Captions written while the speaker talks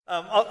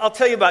I'll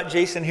tell you about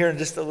Jason here in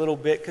just a little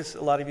bit because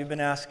a lot of you have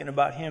been asking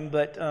about him.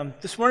 But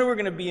this morning we're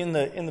going to be in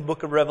the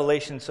book of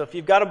Revelation. So if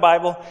you've got a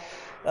Bible,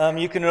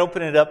 you can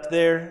open it up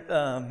there,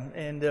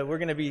 and we're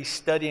going to be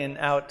studying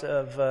out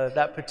of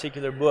that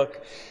particular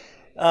book.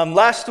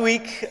 Last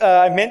week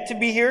I meant to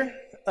be here,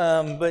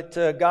 but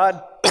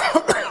God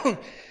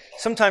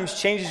sometimes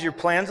changes your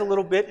plans a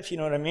little bit, if you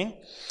know what I mean.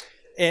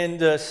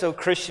 And so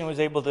Christian was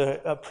able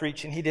to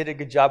preach, and he did a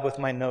good job with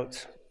my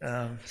notes.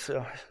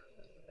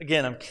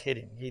 Again, I'm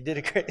kidding. He did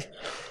a great...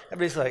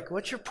 Everybody's like,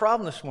 what's your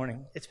problem this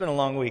morning? It's been a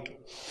long week.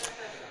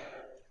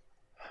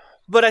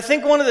 But I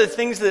think one of the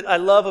things that I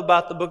love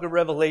about the book of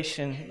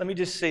Revelation, let me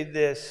just say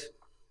this,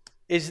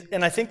 is,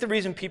 and I think the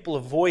reason people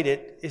avoid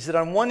it, is that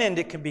on one end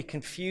it can be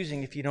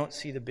confusing if you don't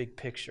see the big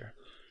picture.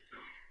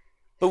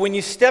 But when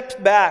you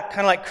step back, kind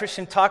of like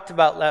Christian talked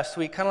about last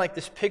week, kind of like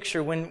this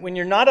picture, when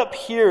you're not up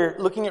here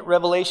looking at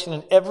Revelation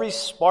and every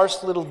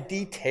sparse little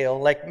detail,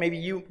 like maybe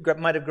you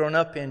might have grown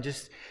up in,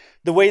 just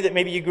the way that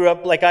maybe you grew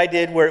up like I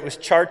did, where it was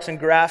charts and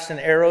graphs and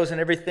arrows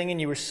and everything,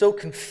 and you were so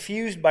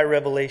confused by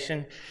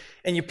Revelation,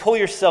 and you pull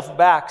yourself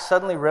back,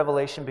 suddenly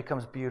Revelation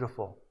becomes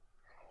beautiful.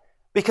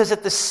 Because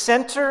at the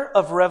center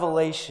of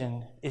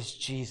Revelation is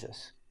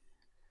Jesus.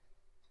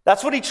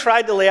 That's what he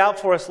tried to lay out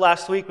for us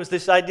last week, was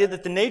this idea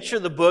that the nature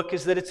of the book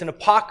is that it's an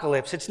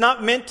apocalypse. It's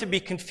not meant to be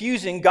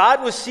confusing.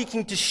 God was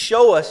seeking to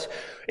show us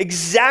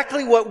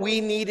exactly what we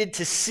needed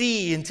to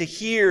see and to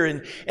hear.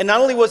 And not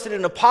only was it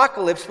an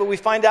apocalypse, but we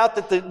find out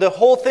that the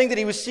whole thing that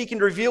he was seeking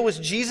to reveal was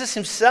Jesus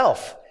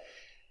himself.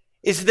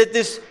 Is that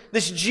this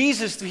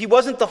Jesus, he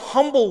wasn't the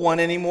humble one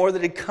anymore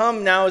that had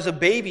come now as a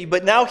baby,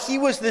 but now he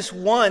was this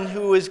one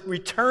who was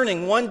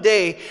returning one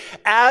day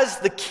as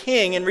the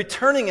king, and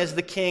returning as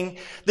the king.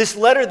 This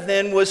letter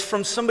then was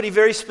from somebody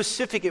very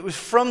specific. It was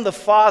from the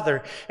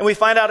Father, and we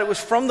find out it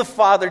was from the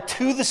Father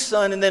to the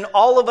Son, and then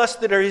all of us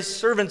that are his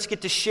servants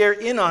get to share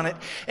in on it.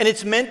 And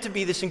it's meant to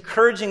be this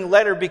encouraging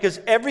letter, because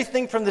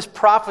everything from this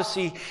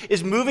prophecy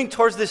is moving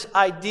towards this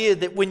idea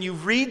that when you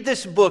read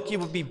this book, you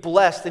will be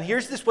blessed. And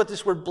here's what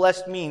this word blessed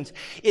means.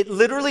 It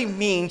literally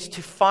means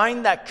to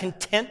find that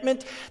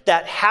contentment,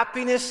 that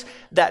happiness,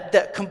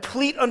 that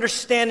complete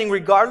understanding,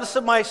 regardless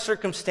of my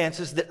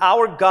circumstances, that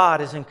our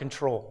God is in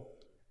control.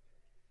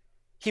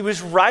 He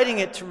was writing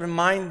it to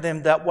remind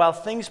them that while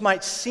things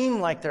might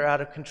seem like they're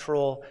out of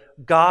control,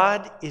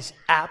 God is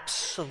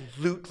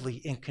absolutely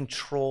in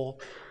control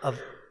of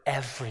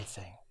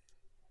everything.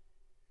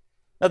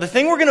 Now, the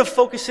thing we're going to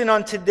focus in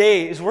on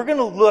today is we're going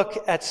to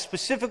look at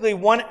specifically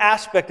one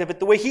aspect of it.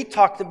 The way he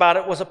talked about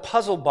it was a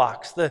puzzle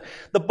box, the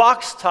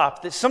box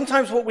top. That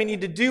sometimes what we need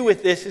to do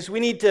with this is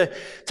we need to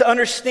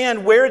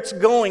understand where it's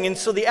going. And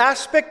so the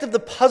aspect of the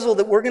puzzle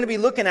that we're going to be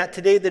looking at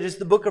today, that is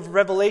the book of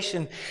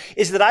Revelation,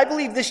 is that I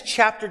believe this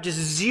chapter just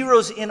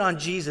zeroes in on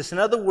Jesus. In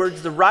other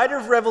words, the writer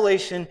of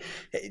Revelation,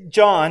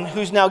 John,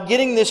 who's now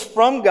getting this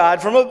from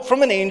God,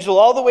 from an angel,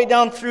 all the way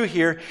down through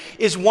here,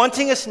 is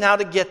wanting us now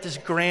to get this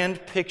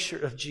grand picture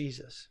of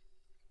Jesus.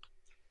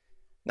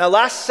 Now,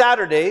 last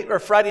Saturday or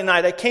Friday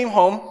night, I came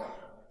home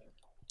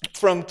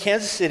from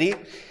Kansas City,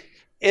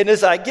 and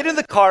as I get in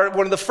the car,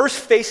 one of the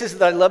first faces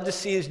that I love to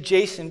see is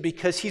Jason,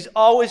 because he's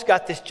always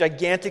got this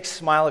gigantic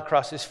smile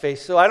across his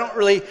face. So I don't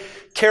really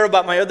care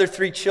about my other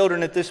three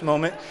children at this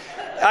moment.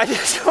 I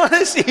just want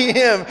to see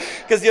him,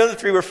 because the other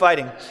three were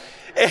fighting.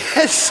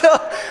 And so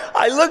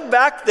I look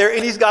back there,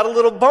 and he's got a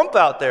little bump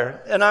out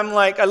there. And I'm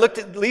like, I looked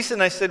at Lisa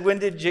and I said, when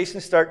did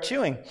Jason start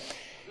chewing?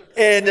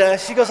 And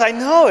she goes, I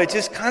know, it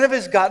just kind of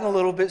has gotten a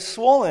little bit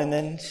swollen.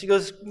 And she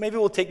goes, maybe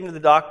we'll take him to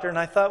the doctor. And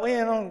I thought,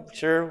 well,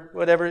 sure,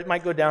 whatever, it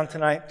might go down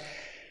tonight.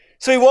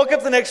 So he woke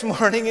up the next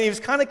morning, and he was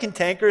kind of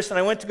cantankerous, and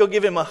I went to go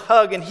give him a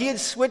hug, and he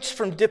had switched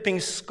from dipping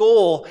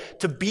Skol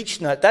to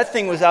Beech Nut. That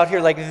thing was out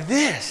here like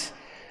this.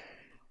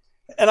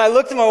 And I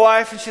looked at my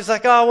wife, and she's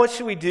like, oh, what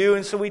should we do?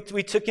 And so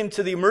we took him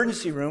to the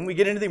emergency room. We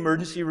get into the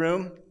emergency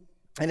room,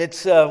 and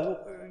it's...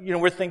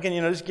 we're thinking,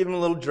 just give him a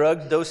little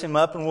drug, dose him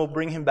up, and we'll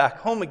bring him back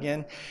home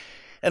again.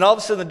 And all of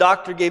a sudden, the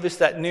doctor gave us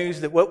that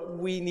news that what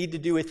we need to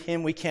do with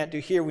him, we can't do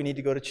here. We need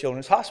to go to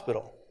Children's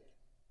Hospital.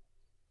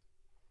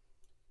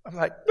 I'm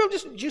like, no,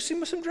 just juice him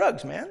with some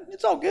drugs, man.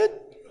 It's all good.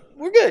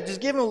 We're good. Just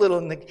give him a little.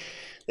 And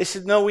they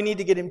said, no, we need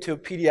to get him to a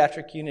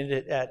pediatric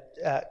unit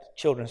at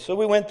Children's. So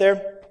we went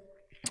there.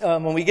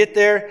 When we get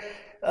there,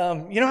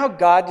 you know how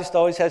God just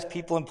always has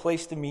people in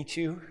place to meet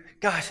you?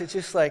 Gosh, it's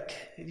just like,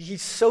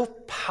 he's so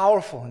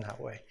powerful in that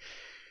way.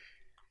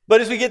 But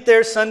as we get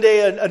there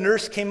Sunday, a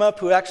nurse came up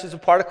who actually is a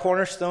part of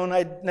Cornerstone.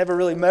 I'd never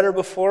really met her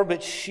before,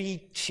 but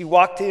she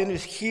walked in. It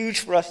was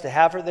huge for us to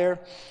have her there,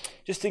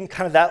 just in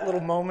kind of that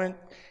little moment.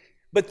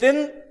 But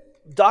then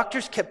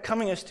doctors kept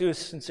coming to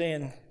us and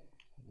saying,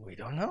 we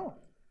don't know.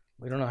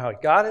 We don't know how he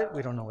got it.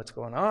 We don't know what's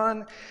going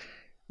on.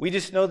 We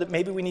just know that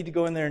maybe we need to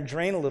go in there and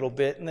drain a little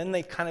bit. And then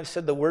they kind of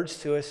said the words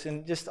to us.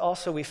 And just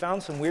also, we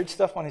found some weird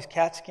stuff on his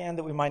CAT scan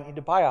that we might need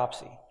to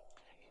biopsy.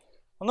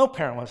 Well, no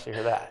parent wants to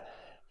hear that.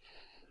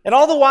 And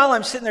all the while,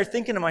 I'm sitting there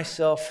thinking to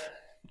myself,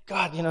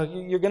 God,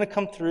 you're going to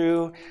come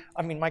through.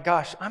 I mean, my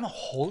gosh, I'm a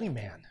holy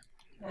man.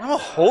 I'm a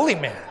holy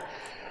man.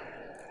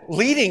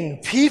 leading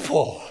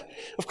people.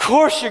 Of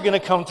course you're going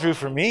to come through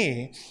for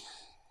me.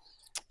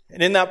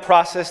 And in that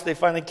process, they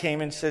finally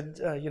came and said,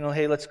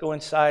 hey, let's go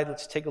inside.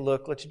 Let's take a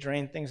look. Let's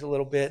drain things a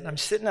little bit. And I'm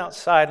sitting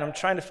outside, and I'm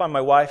trying to find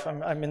my wife.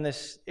 I'm in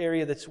this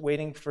area that's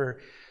waiting for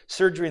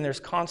surgery, and there's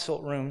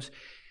consult rooms.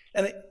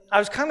 And I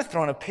was kind of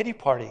throwing a pity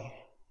party.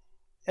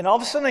 And all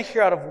of a sudden, I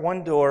hear out of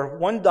one door,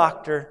 one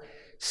doctor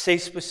say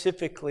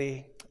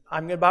specifically,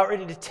 I'm about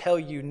ready to tell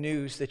you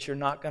news that you're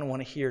not going to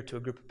want to hear to a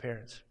group of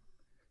parents.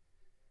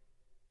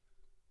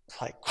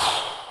 It's like, wow.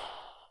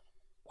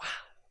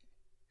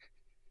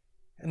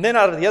 And then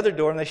out of the other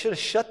door, and they should have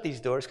shut these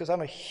doors because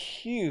I'm a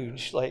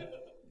huge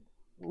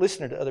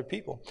listener to other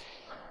people.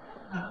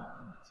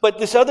 But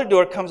this other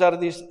door comes out of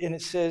these, and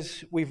it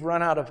says, we've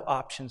run out of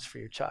options for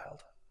your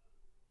child.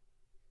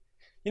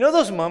 You know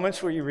those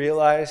moments where you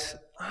realize,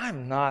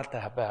 I'm not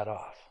that bad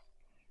off.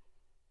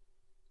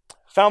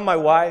 Found my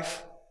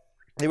wife.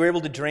 They were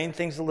able to drain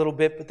things a little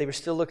bit, but they were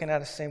still looking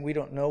at us saying, we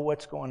don't know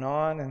what's going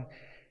on.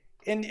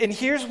 And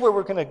here's where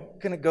we're going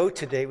to go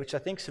today, which I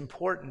think is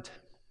important,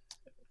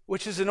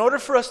 which is in order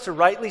for us to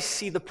rightly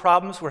see the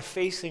problems we're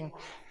facing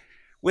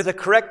with a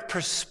correct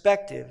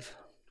perspective,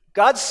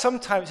 God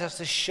sometimes has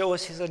to show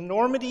us his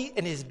enormity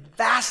and his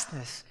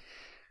vastness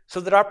so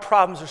that our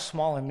problems are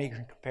small and meager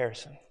in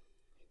comparison.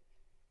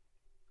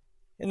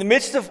 In the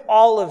midst of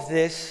all of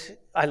this,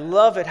 I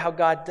love it how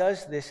God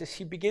does this, as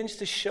he begins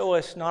to show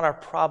us not our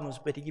problems,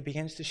 but he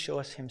begins to show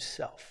us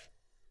himself.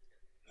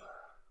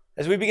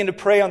 As we begin to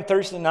pray on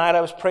Thursday night,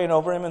 I was praying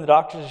over him, and the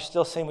doctors are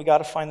still saying, we got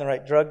to find the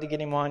right drug to get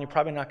him on. You're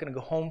probably not going to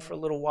go home for a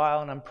little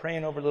while. And I'm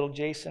praying over little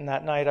Jason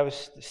that night. I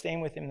was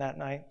staying with him that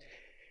night.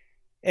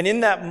 And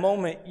in that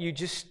moment,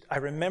 I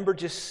remember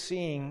just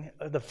seeing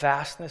the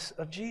vastness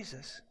of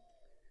Jesus.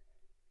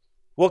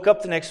 Woke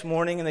up the next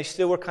morning, and they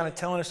still were kind of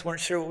telling us weren't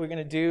sure what we were going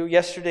to do.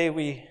 Yesterday,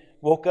 we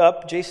woke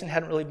up. Jason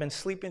hadn't really been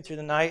sleeping through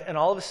the night, and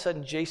all of a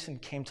sudden, Jason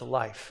came to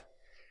life.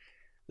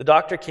 The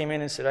doctor came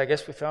in and said, I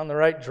guess we found the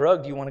right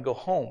drug. Do you want to go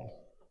home?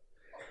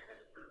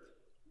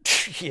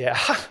 Yeah.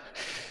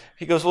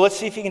 He goes, well, let's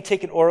see if he can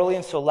take it orally.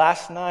 And so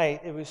last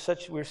night, we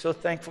were so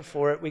thankful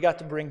for it, we got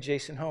to bring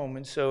Jason home.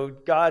 And so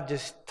God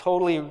just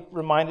totally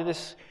reminded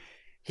us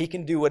he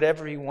can do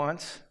whatever he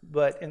wants.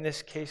 But in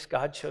this case,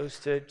 God chose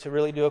to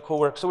really do a cool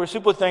work. So we're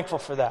super thankful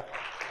for that.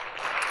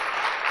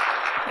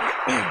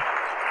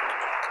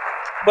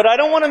 But I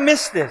don't want to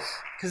miss this,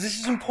 because this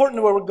is important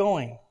to where we're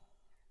going.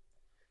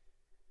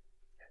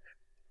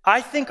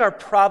 I think our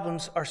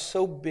problems are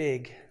so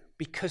big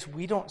because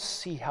we don't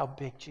see how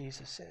big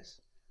Jesus is.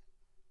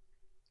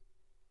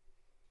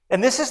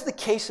 And this is the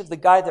case of the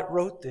guy that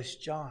wrote this,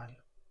 John.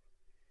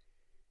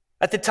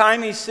 At the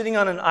time, he's sitting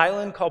on an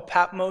island called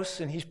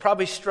Patmos, and he's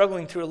probably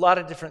struggling through a lot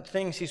of different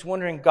things. He's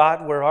wondering,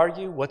 God, where are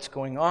you? What's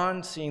going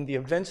on? Seeing the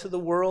events of the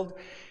world.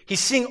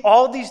 He's seeing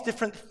all these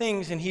different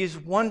things, and he is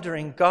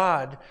wondering,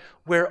 God,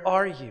 where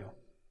are you?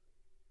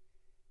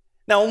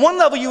 Now, on one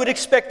level, you would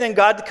expect then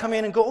God to come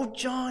in and go, oh,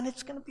 John,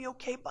 it's going to be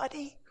okay,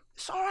 buddy.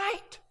 It's all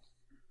right.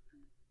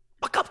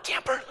 Buck up,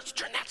 camper. Let's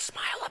turn that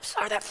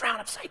that frown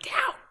upside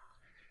down.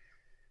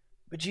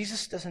 But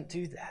Jesus doesn't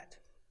do that.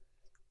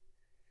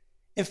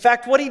 In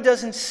fact, what he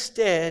does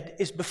instead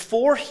is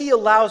before he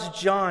allows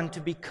John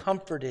to be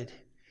comforted,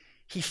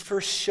 he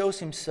first shows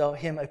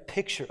him a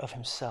picture of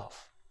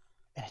himself.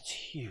 And it's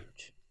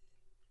huge.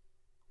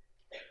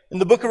 In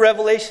the book of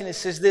Revelation, it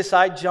says this,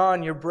 I,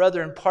 John, your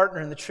brother and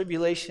partner in the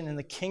tribulation and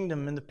the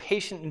kingdom and the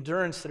patient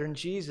endurance that are in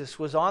Jesus,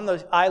 was on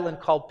the island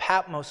called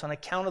Patmos on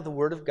account of the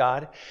word of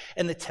God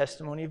and the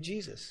testimony of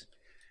Jesus.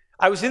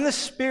 I was in the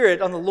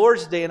Spirit on the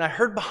Lord's day, and I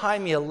heard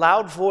behind me a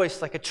loud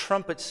voice like a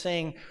trumpet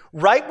saying,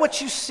 write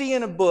what you see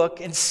in a book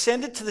and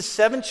send it to the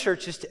 7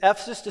 churches, to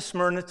Ephesus, to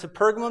Smyrna, to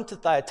Pergamum, to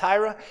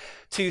Thyatira,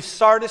 to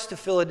Sardis, to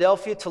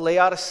Philadelphia, to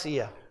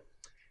Laodicea.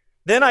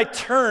 Then I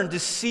turned to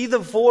see the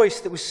voice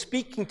that was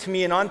speaking to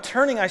me, and on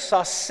turning I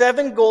saw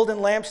 7 golden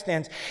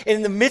lampstands. And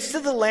in the midst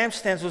of the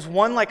lampstands was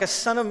one like a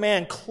son of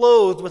man,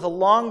 clothed with a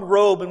long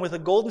robe and with a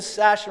golden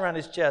sash around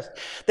his chest.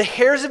 The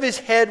hairs of his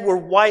head were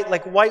white,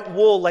 like white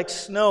wool, like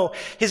snow.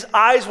 His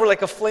eyes were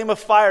like a flame of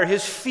fire.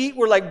 His feet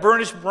were like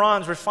burnished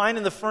bronze, refined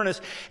in the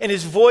furnace. And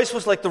his voice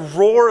was like the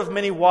roar of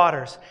many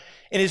waters.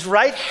 In his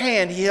right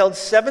hand he held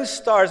 7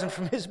 stars, and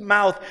from his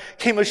mouth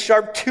came a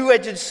sharp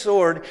 2-edged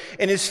sword,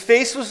 and his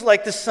face was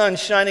like the sun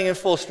shining in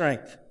full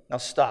strength. Now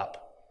stop.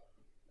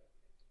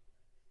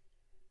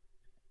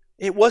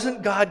 It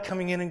wasn't God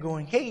coming in and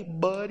going, hey,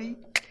 buddy.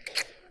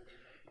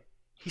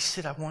 He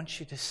said, I want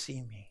you to see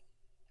me.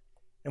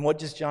 And what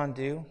does John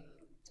do?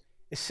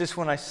 It says,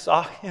 when I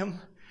saw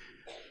him,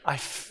 I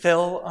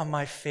fell on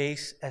my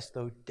face as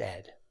though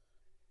dead.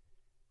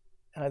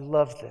 And I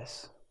love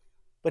this.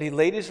 But he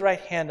laid his right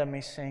hand on me,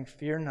 saying,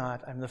 Fear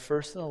not, I'm the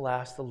first and the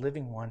last, the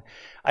living one.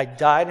 I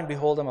died, and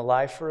behold, I'm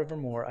alive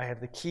forevermore. I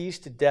have the keys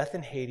to death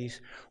and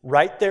Hades.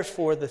 Write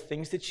therefore the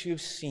things that you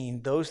have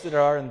seen, those that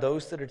are and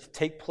those that are to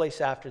take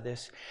place after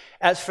this.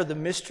 As for the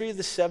mystery of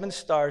the 7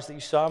 stars that you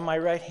saw in my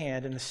right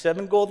hand, and the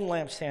 7 golden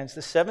lampstands,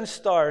 the 7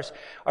 stars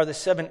are the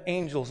 7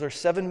 angels, or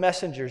 7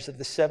 messengers of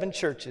the 7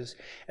 churches,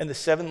 and the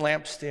 7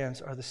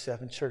 lampstands are the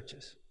 7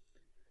 churches.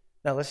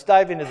 Now let's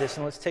dive into this,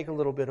 and let's take a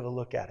little bit of a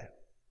look at it.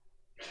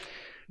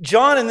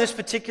 John, in this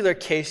particular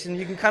case, and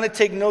you can kind of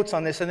take notes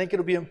on this, I think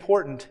it'll be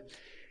important,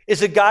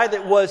 is a guy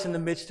that was in the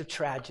midst of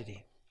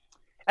tragedy.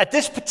 At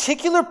this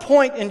particular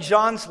point in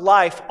John's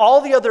life,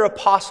 all the other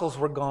apostles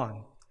were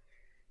gone.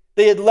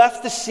 They had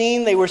left the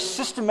scene. They were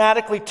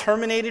systematically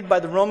terminated by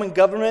the Roman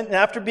government. And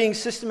after being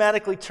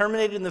systematically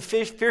terminated in the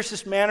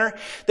fiercest manner,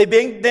 they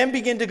then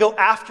begin to go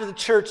after the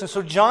church. And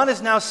so John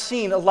has now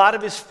seen a lot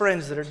of his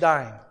friends that are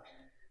dying.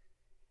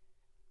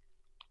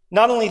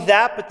 Not only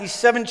that, but these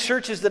 7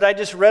 churches that I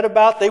just read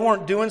about, they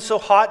weren't doing so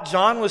hot.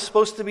 John was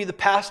supposed to be the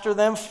pastor of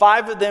them.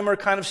 5 of them are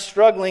kind of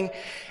struggling.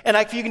 And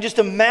if you can just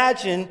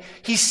imagine,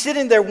 he's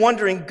sitting there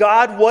wondering,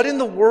 God, what in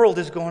the world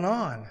is going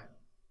on?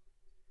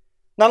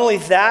 Not only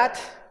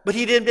that, but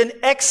he had been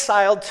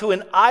exiled to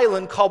an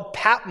island called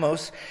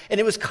Patmos. And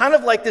it was kind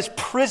of like this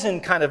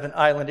prison kind of an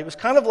island. It was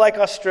kind of like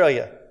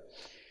Australia.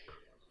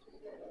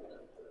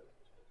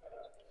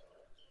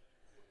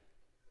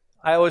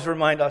 I always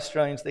remind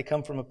Australians they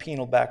come from a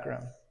penal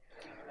background.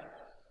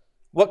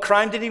 What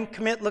crime did he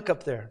commit? Look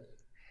up there.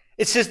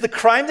 It says the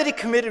crime that he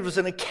committed was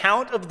an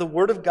account of the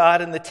Word of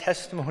God and the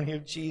testimony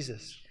of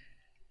Jesus.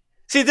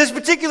 See, this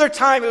particular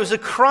time, it was a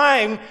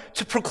crime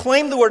to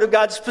proclaim the Word of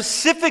God,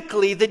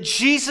 specifically that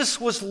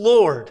Jesus was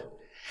Lord.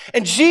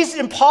 And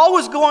Paul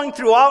was going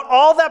throughout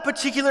all that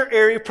particular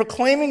area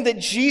proclaiming that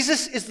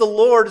Jesus is the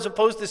Lord as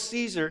opposed to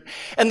Caesar.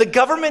 And the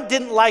government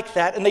didn't like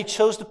that, and they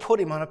chose to put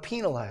him on a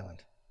penal island.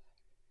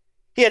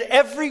 He had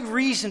every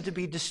reason to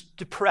be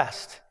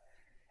depressed.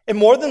 And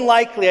more than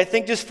likely, I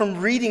think just from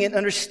reading it and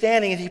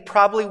understanding it, he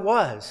probably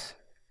was.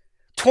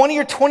 20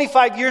 or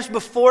 25 years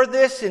before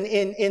this,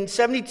 in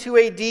 72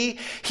 AD,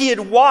 he had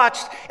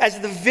watched as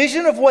the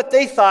vision of what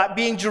they thought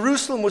being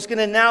Jerusalem was going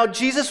to now,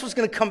 Jesus was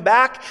going to come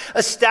back,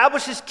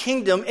 establish his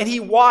kingdom, and he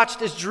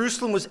watched as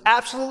Jerusalem was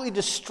absolutely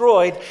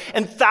destroyed,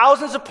 and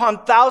thousands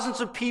upon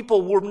thousands of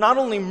people were not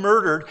only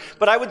murdered,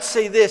 but I would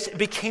say this, it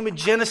became a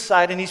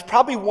genocide, and he's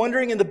probably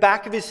wondering in the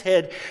back of his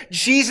head,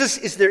 Jesus,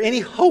 is there any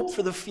hope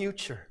for the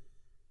future?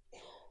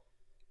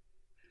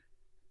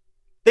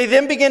 They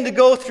then began to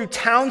go through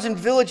towns and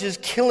villages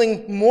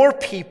killing more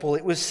people.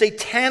 It was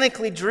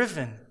satanically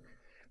driven.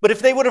 But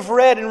if they would have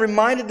read and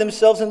reminded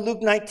themselves in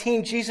Luke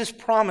 19, Jesus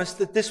promised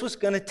that this was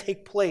going to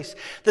take place,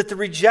 that the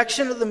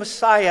rejection of the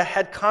Messiah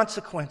had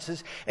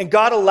consequences, and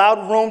God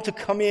allowed Rome to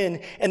come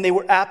in, and they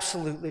were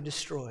absolutely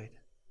destroyed.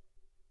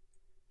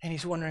 And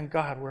he's wondering,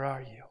 God, where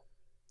are you?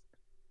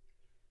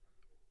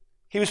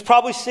 He was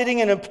probably sitting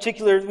in a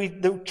particular,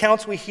 the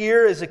accounts we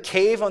hear, is a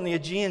cave on the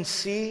Aegean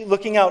Sea,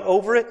 looking out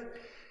over it.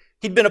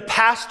 He'd been a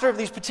pastor of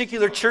these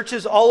particular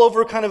churches all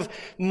over kind of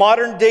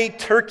modern-day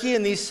Turkey,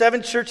 and these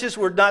 7 churches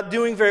were not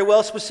doing very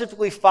well,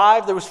 specifically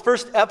 5. There was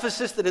first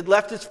Ephesus that had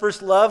left its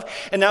first love,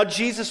 and now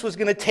Jesus was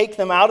going to take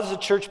them out as a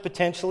church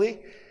potentially.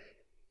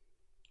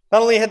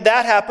 Not only had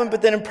that happened,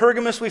 but then in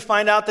Pergamos we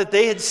find out that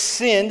they had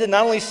sinned, and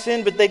not only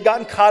sinned, but they'd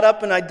gotten caught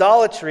up in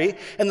idolatry,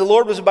 and the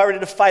Lord was about ready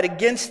to fight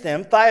against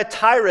them.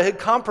 Thyatira had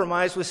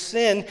compromised with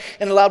sin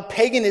and allowed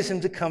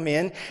paganism to come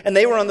in, and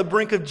they were on the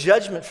brink of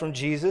judgment from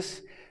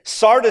Jesus.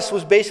 Sardis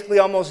was basically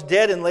almost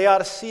dead, and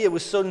Laodicea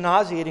was so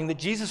nauseating that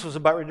Jesus was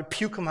about ready to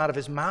puke him out of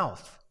his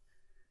mouth.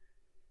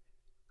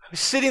 I was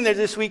sitting there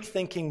this week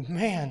thinking,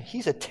 man,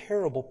 he's a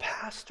terrible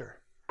pastor.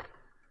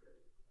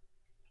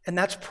 And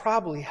that's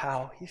probably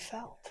how he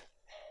felt.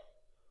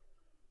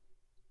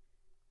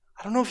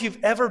 I don't know if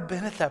you've ever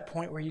been at that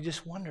point where you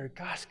just wonder,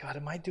 gosh, God,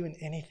 am I doing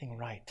anything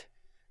right?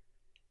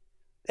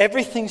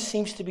 Everything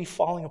seems to be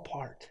falling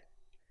apart.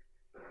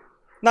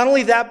 Not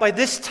only that, by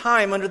this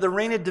time, under the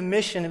reign of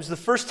Domitian, it was the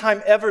first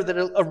time ever that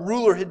a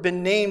ruler had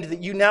been named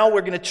that you now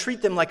were going to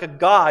treat them like a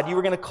god. You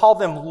were going to call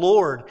them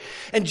Lord.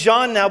 And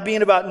John, now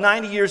being about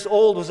 90 years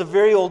old, was a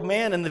very old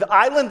man. And the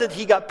island that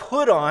he got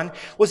put on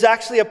was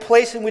actually a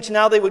place in which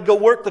now they would go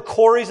work the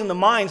quarries and the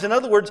mines. In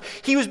other words,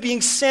 he was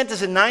being sent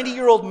as a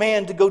 90-year-old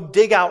man to go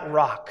dig out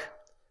rock.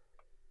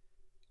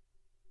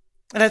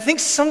 And I think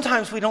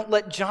sometimes we don't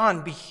let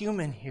John be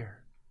human here.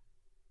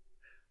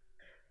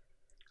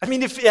 I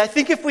mean, I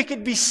think if we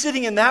could be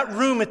sitting in that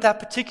room at that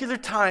particular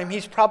time,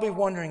 he's probably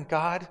wondering,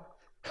 God,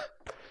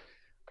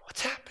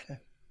 what's happening?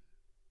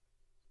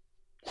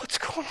 What's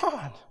going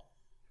on?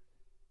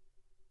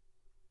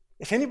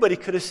 If anybody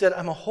could have said,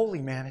 I'm a holy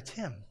man, it's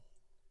him.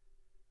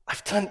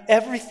 I've done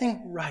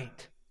everything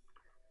right.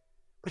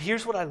 But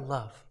here's what I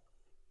love.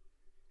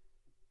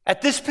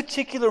 At this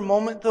particular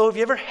moment, though, have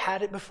you ever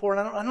had it before?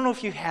 And I don't know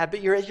if you had,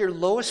 but you're at your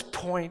lowest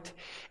point,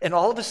 and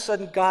all of a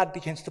sudden God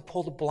begins to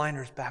pull the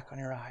blinders back on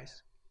your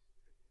eyes.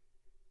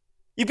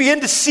 You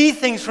begin to see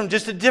things from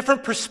just a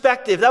different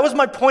perspective. That was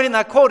my point in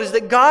that quote, is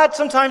that God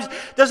sometimes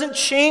doesn't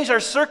change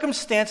our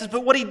circumstances,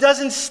 but what he does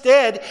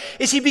instead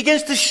is he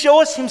begins to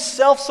show us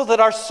himself so that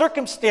our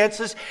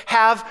circumstances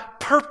have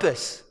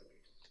purpose.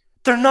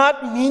 They're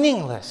not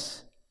meaningless.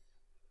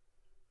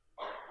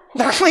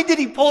 Not only did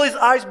he pull his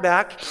eyes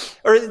back,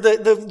 or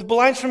the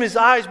blinds from his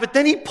eyes, but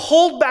then he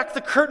pulled back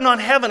the curtain on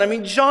heaven. I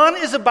mean, John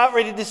is about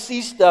ready to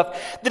see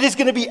stuff that is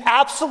going to be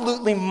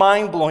absolutely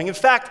mind-blowing. In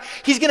fact,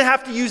 he's going to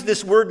have to use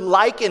this word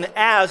like and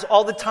as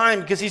all the time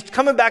because he's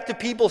coming back to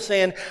people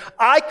saying,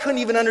 I couldn't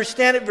even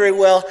understand it very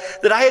well,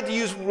 that I had to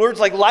use words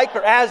like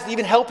or as to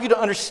even help you to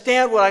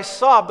understand what I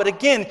saw. But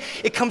again,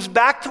 it comes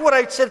back to what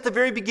I said at the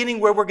very beginning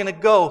where we're going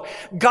to go.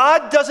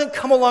 God doesn't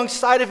come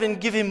alongside of him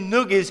and give him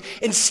nougas.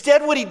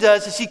 Instead, what he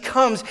does is he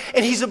comes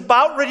and he's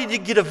about ready to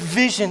get a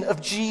vision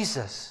of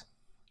Jesus.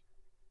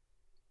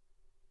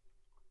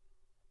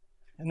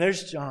 And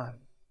there's John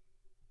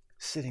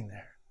sitting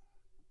there.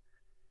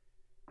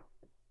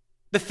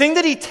 The thing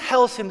that he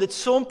tells him that's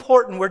so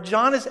important, where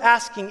John is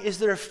asking, is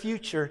there a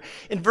future?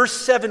 In verse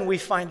 7, we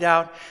find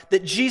out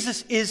that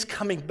Jesus is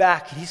coming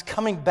back, and he's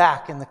coming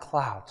back in the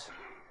clouds.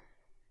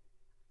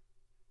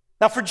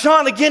 Now for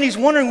John, again, he's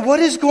wondering,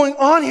 what is going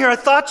on here? I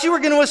thought you were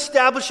going to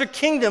establish a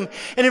kingdom.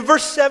 And in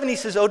verse 7, he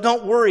says, oh,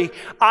 don't worry.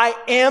 I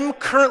am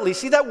currently.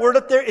 See that word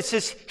up there? It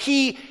says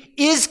he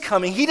is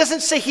coming. He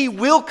doesn't say he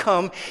will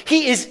come.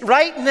 He is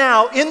right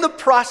now in the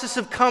process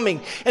of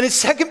coming. And in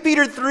 2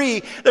 Peter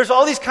 3, there's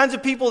all these kinds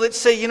of people that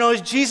say,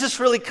 is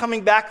Jesus really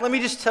coming back? Let me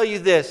just tell you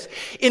this.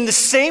 In the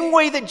same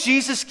way that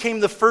Jesus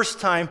came the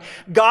first time,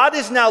 God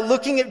is now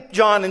looking at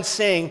John and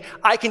saying,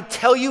 I can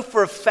tell you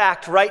for a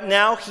fact right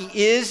now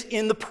he is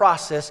in the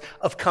process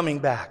of coming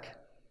back.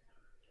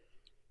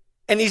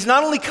 And he's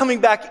not only coming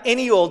back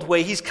any old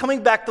way, he's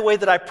coming back the way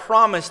that I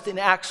promised in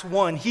Acts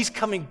 1. He's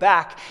coming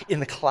back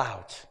in the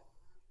clouds.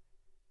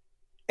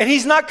 And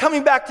he's not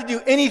coming back to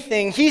do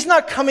anything. He's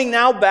not coming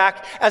now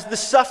back as the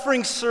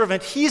suffering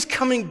servant. He's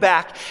coming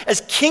back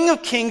as King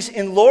of Kings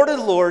and Lord of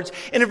Lords.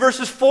 And in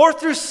verses 4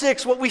 through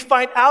 6, what we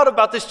find out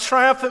about this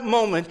triumphant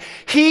moment,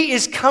 he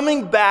is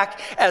coming back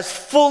as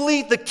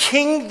fully the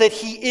king that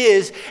he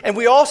is. And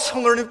we also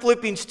learn in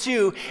Philippians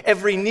 2,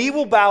 every knee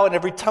will bow and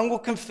every tongue will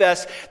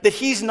confess that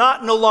he's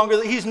no longer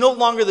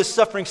the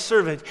suffering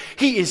servant.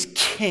 He is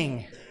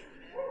king.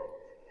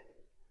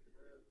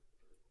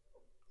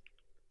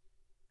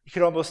 You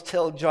can almost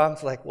tell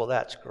John's like, well,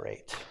 that's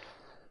great,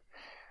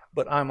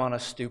 but I'm on a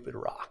stupid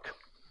rock.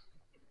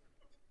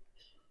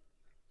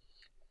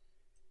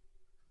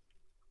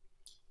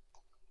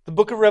 The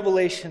book of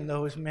Revelation,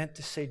 though, is meant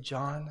to say,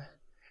 John,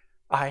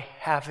 I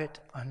have it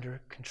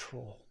under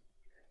control.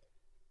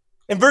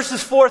 In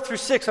verses 4 through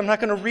 6, I'm not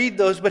going to read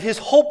those, but his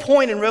whole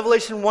point in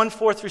Revelation 1,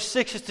 4 through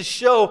 6 is to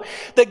show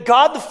that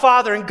God the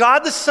Father and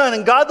God the Son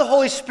and God the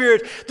Holy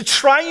Spirit, the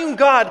triune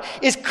God,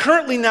 is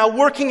currently now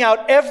working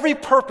out every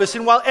purpose.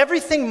 And while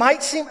everything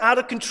might seem out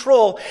of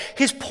control,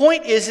 his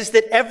point is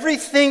that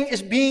everything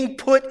is being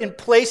put in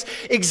place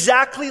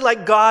exactly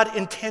like God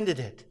intended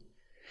it.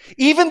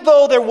 Even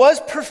though there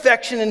was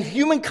perfection and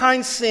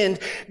humankind sinned,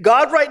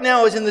 God right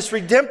now is in this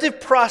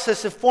redemptive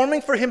process of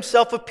forming for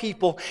himself a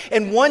people,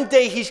 and one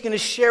day he's going to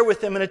share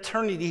with them an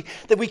eternity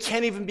that we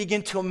can't even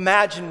begin to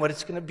imagine what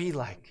it's going to be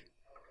like.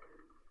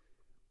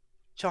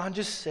 John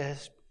just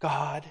says,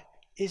 God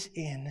is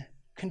in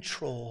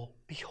control.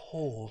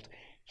 Behold,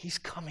 he's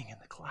coming in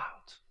the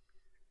clouds.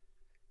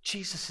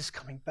 Jesus is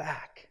coming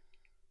back.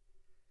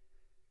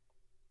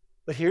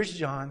 But here's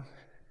John.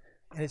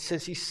 And it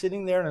says he's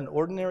sitting there on an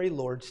ordinary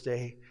Lord's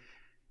Day.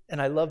 And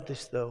I love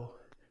this, though.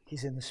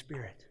 He's in the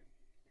Spirit.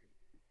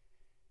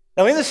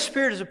 Now, in the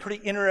Spirit is a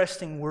pretty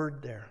interesting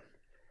word there.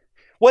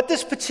 What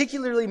this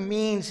particularly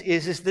means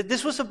is that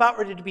this was about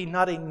ready to be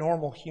not a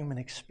normal human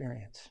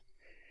experience.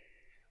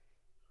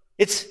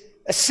 It's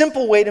a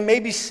simple way to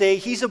maybe say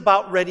he's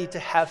about ready to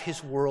have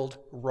his world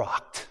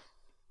rocked.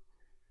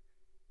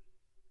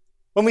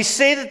 When we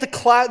say that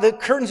the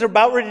curtains are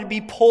about ready to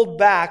be pulled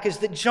back, is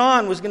that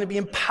John was going to be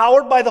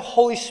empowered by the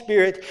Holy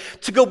Spirit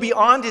to go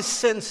beyond his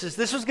senses.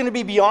 This was going to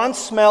be beyond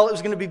smell. It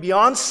was going to be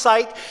beyond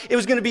sight. It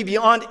was going to be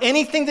beyond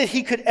anything that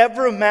he could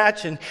ever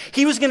imagine.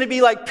 He was going to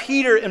be like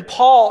Peter and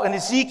Paul and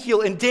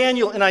Ezekiel and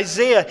Daniel and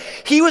Isaiah.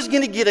 He was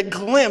going to get a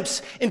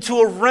glimpse into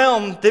a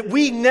realm that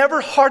we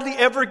never hardly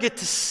ever get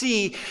to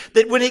see,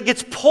 that when it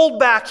gets pulled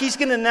back, he's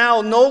going to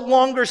now no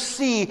longer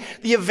see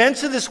the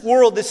events of this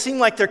world that seem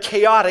like they're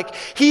chaotic.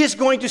 He is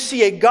going to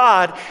see a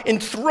God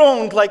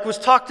enthroned, like was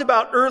talked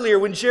about earlier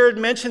when Jared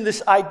mentioned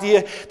this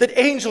idea that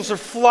angels are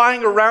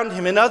flying around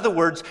him. In other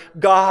words,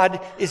 God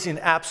is in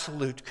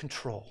absolute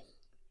control.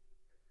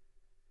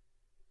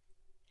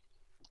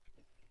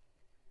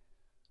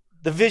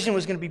 The vision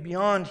was going to be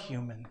beyond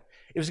human.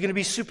 It was going to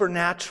be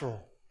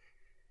supernatural.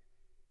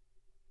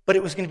 But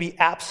it was going to be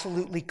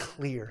absolutely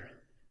clear.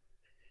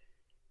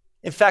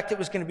 In fact, it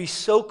was going to be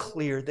so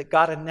clear that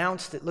God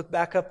announced it. Look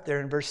back up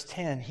there in verse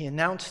 10. He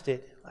announced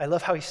it. I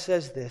love how he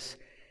says this.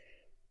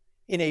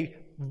 In a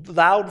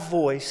loud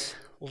voice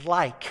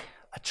like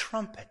a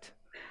trumpet.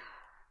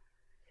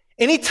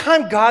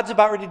 Anytime God's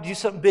about ready to do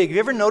something big, have you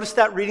ever noticed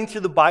that reading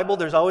through the Bible,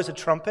 there's always a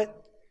trumpet?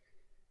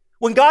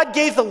 When God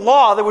gave the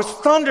law, there was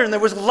thunder and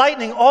there was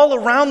lightning all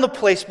around the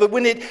place. But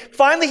when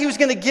finally he was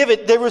going to give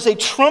it, there was a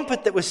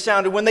trumpet that was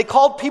sounded. When they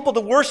called people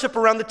to worship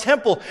around the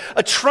temple,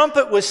 a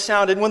trumpet was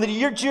sounded. When the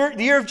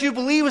year of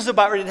Jubilee was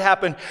about ready to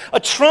happen, a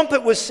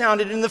trumpet was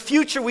sounded. In the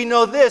future, we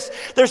know this.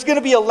 There's going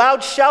to be a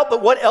loud shout,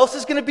 but what else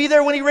is going to be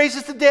there when he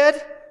raises the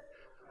dead?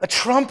 A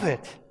trumpet.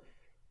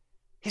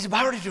 He's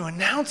about ready to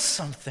announce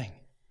something.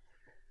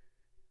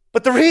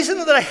 But the reason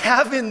that I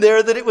have in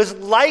there that it was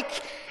like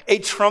a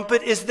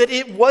trumpet is that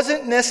it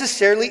wasn't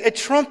necessarily a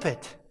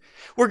trumpet.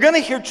 We're going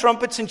to hear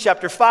trumpets in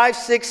chapter 5,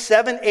 6,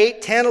 7,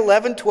 8, 10,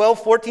 11,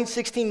 12, 14,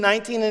 16,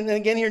 19, and then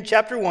again here in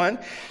chapter 1. A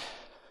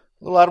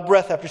little out of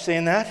breath after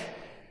saying that.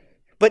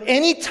 But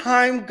any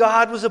time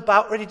God was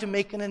about ready to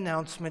make an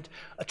announcement,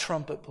 a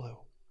trumpet blew.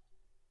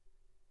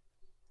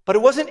 But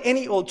it wasn't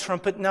any old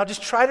trumpet. Now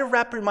just try to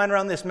wrap your mind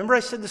around this. Remember I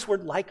said this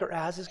word like or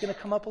as is going to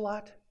come up a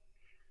lot?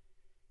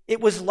 It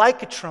was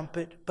like a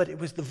trumpet, but it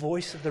was the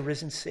voice of the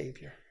risen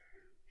Savior.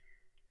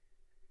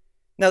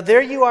 Now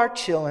there you are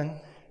chilling,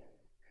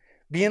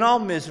 being all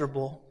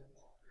miserable,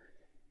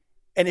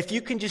 and if you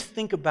can just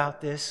think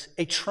about this,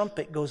 a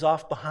trumpet goes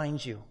off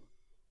behind you.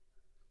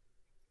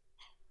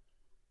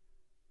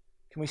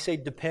 Can we say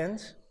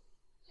depends?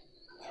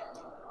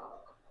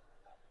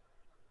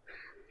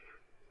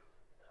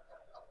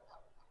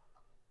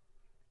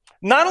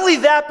 Not only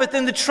that, but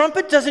then the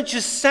trumpet doesn't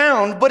just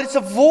sound, but it's a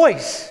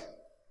voice.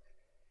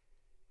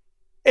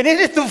 And in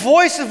it, the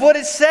voice of what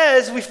it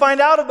says, we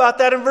find out about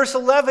that in verse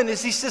 11,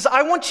 is he says,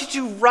 I want you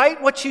to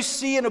write what you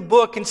see in a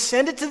book and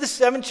send it to the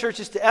 7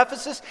 churches, to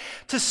Ephesus,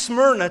 to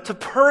Smyrna, to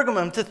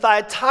Pergamum, to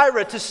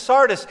Thyatira, to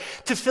Sardis,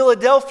 to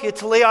Philadelphia,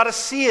 to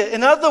Laodicea.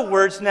 In other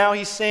words, now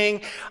he's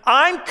saying,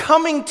 I'm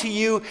coming to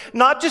you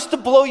not just to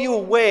blow you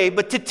away,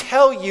 but to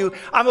tell you,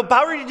 I'm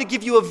about ready to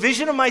give you a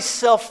vision of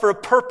myself for a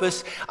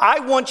purpose.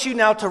 I want you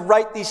now to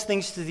write these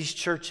things to these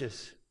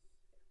churches.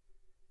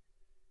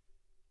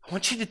 I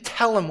want you to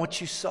tell them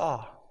what you saw.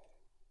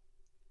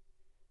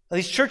 Now,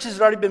 these churches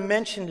had already been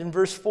mentioned in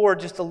verse 4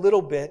 just a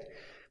little bit,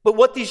 but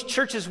what these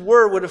churches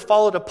were would have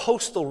followed a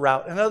postal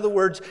route. In other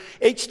words,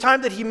 each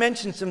time that he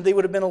mentions them, they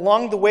would have been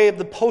along the way of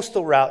the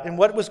postal route and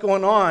what was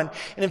going on.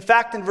 And in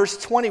fact, in verse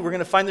 20, we're going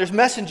to find there's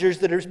messengers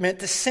that are meant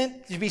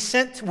to be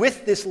sent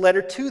with this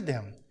letter to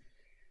them.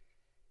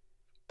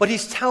 But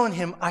he's telling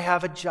him, I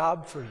have a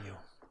job for you.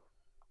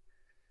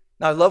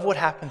 Now, I love what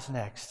happens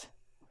next.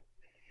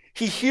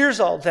 He hears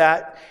all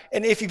that,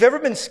 and if you've ever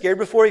been scared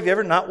before, have you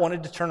ever not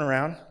wanted to turn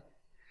around?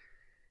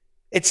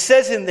 It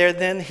says in there,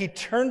 then he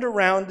turned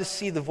around to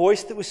see the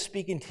voice that was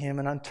speaking to him,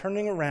 and on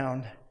turning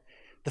around,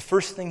 the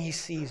first thing he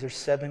sees are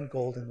 7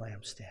 golden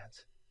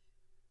lampstands.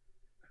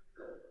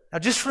 Now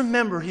just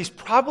remember, he's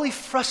probably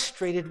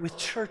frustrated with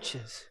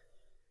churches.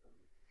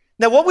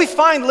 Now what we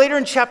find later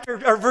in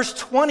verse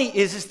 20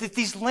 is that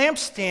these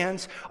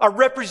lampstands are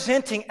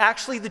representing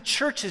actually the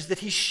churches that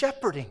he's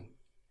shepherding.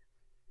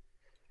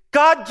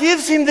 God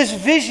gives him this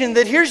vision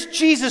that here's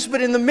Jesus, but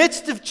in the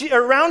midst of,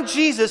 around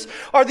Jesus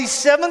are these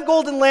 7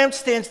 golden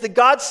lampstands that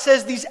God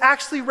says these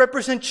actually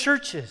represent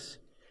churches.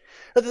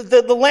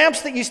 The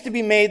lamps that used to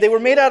be made, they were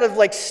made out of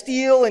like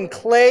steel and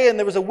clay, and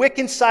there was a wick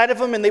inside of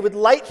them, and they would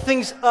light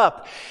things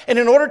up. And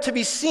in order to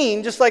be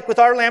seen, just like with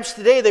our lamps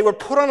today, they were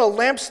put on a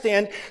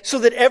lampstand so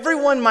that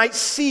everyone might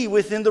see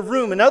within the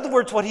room. In other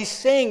words, what he's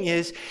saying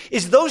is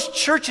those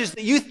churches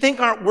that you think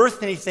aren't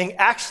worth anything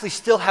actually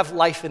still have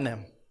life in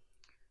them.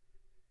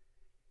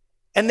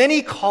 And then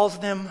he calls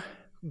them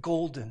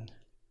golden.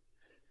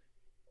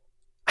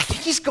 I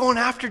think he's going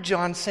after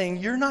John saying,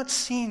 you're not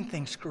seeing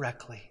things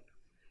correctly.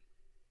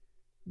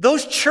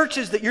 Those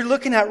churches that you're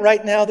looking at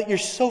right now that you're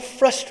so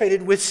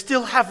frustrated with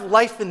still have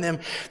life in them.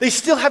 They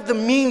still have the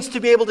means to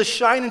be able to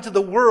shine into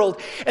the world,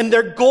 and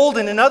they're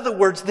golden. In other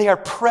words, they are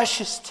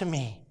precious to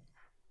me.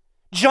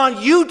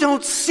 John, you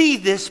don't see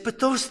this, but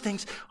those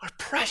things are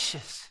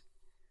precious.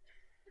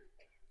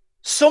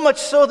 So much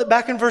so that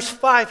back in verse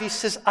 5, he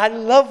says, I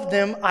love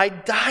them, I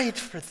died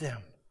for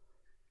them.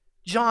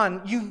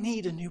 John, you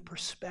need a new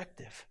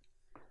perspective.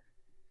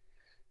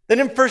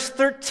 Then in verse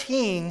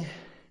 13,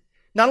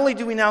 not only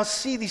do we now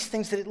see these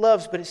things that it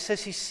loves, but it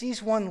says he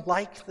sees one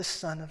like the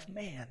Son of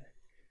Man.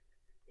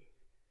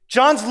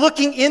 John's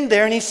looking in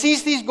there and he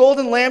sees these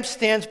golden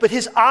lampstands, but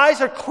his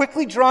eyes are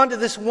quickly drawn to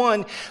this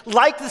one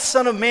like the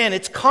Son of Man.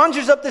 It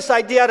conjures up this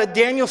idea out of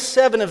Daniel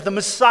 7 of the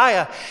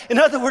Messiah. In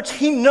other words,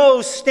 he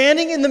knows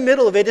standing in the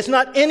middle of it is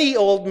not any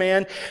old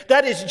man.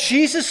 That is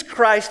Jesus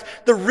Christ,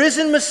 the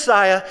risen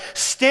Messiah,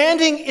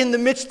 standing in the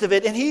midst of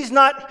it. And he's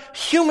not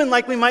human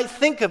like we might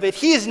think of it.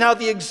 He is now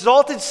the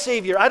exalted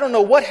Savior. I don't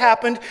know what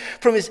happened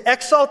from his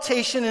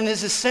exaltation and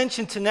his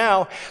ascension to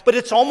now, but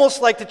it's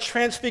almost like the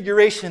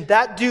transfiguration.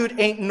 That dude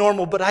ain't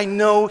normal, but I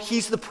know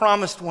he's the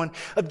promised one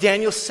of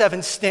Daniel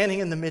 7 standing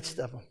in the midst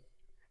of them.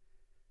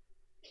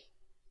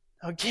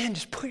 Now again,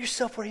 just put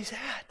yourself where he's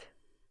at.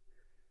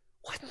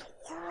 What in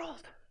the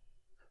world?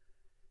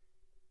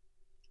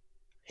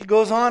 He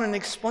goes on and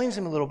explains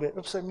him a little bit.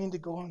 Oops, I mean to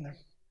go on there.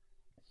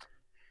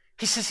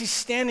 He says he's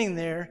standing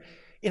there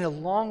in a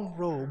long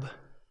robe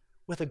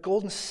with a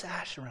golden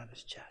sash around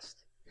his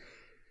chest.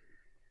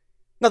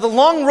 Now, the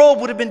long robe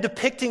would have been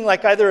depicting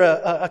like either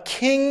a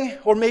king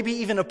or maybe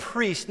even a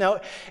priest.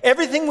 Now,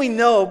 everything we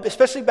know,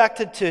 especially back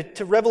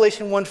to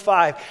Revelation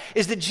 1:5,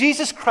 is that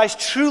Jesus Christ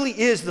truly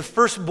is the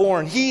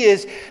firstborn. He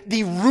is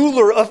the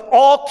ruler of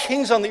all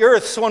kings on the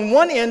earth. So on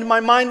one end, my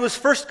mind was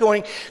first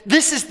going,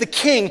 this is the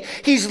king.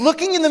 He's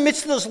looking in the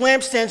midst of those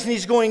lampstands and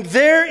he's going,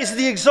 there is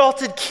the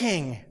exalted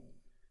king.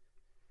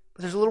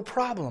 But there's a little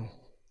problem.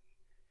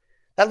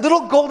 That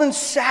little golden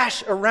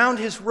sash around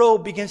his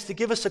robe begins to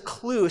give us a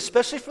clue,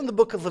 especially from the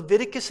book of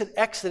Leviticus and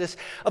Exodus,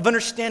 of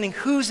understanding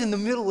who's in the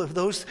middle of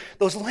those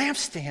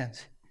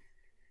lampstands.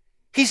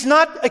 He's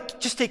not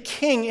just a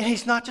king and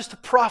he's not just a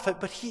prophet,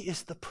 but he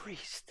is the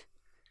priest.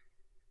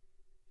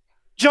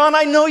 John,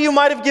 I know you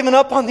might have given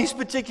up on these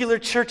particular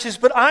churches,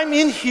 but I'm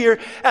in here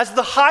as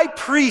the high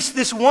priest,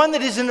 this one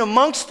that is in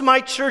amongst my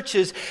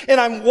churches, and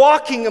I'm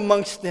walking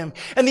amongst them.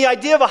 And the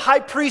idea of a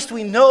high priest,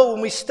 we know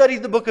when we study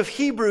the book of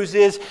Hebrews,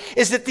 is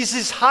that this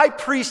is high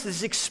priest that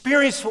has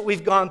experienced what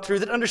we've gone through,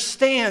 that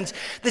understands,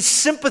 that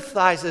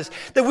sympathizes,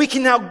 that we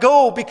can now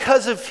go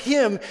because of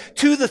him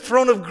to the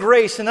throne of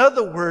grace. In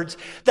other words,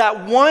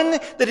 that one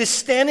that is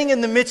standing in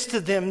the midst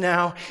of them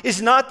now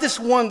is not this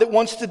one that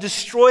wants to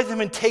destroy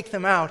them and take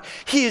them out.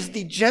 He is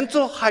the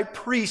gentle high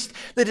priest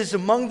that is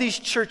among these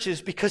churches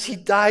because he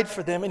died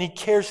for them and he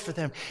cares for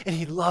them and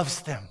he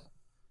loves them.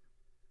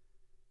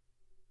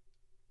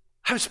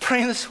 I was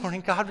praying this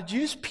morning, God, would you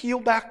just peel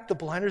back the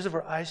blinders of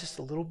our eyes just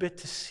a little bit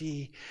to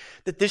see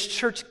that this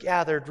church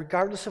gathered,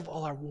 regardless of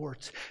all our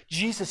warts,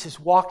 Jesus is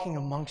walking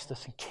amongst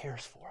us and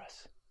cares for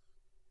us.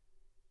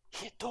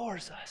 He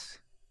adores us.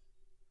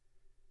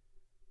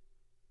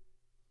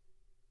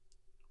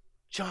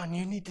 John,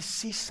 you need to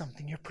see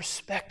something. Your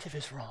perspective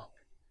is wrong.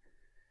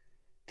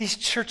 These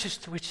churches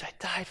to which I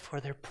died for,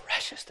 they're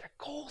precious, they're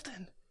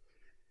golden.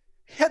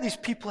 Yeah, these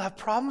people have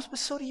problems, but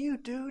so do you,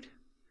 dude.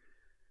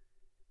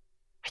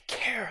 I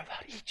care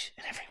about each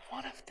and every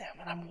one of them,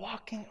 and I'm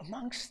walking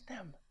amongst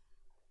them.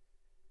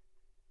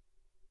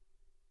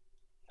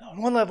 Now,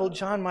 on one level,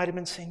 John might have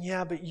been saying,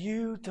 yeah, but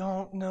you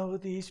don't know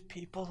these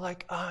people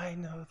like I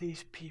know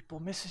these people.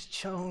 Mrs.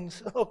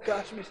 Jones, oh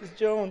gosh, Mrs.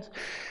 Jones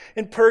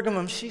in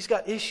Pergamum, she's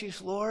got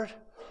issues, Lord,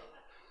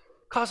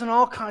 causing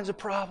all kinds of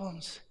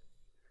problems.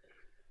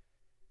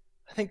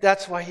 I think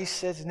that's why he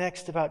says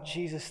next about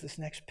Jesus, this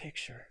next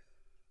picture.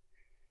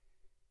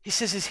 He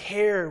says his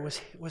hair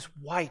was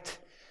white,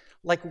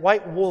 like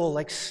white wool,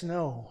 like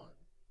snow.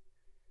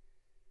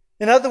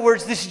 In other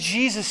words, this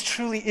Jesus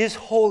truly is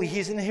holy.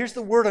 And here's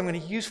the word I'm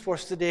going to use for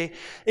us today.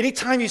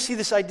 Anytime you see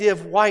this idea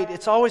of white,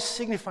 it's always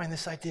signifying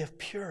this idea of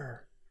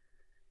pure.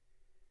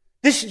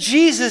 This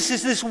Jesus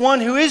is this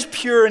one who is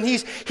pure, and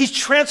he's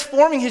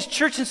transforming his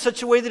church in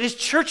such a way that his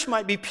church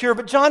might be pure.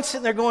 But John's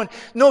sitting there going,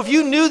 no, if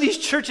you knew these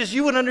churches,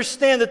 you would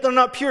understand that they're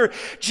not pure.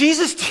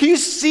 Jesus, do you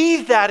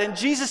see that? And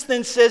Jesus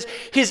then says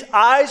his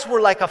eyes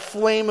were like a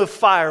flame of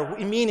fire,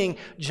 meaning,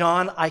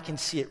 John, I can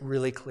see it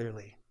really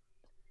clearly.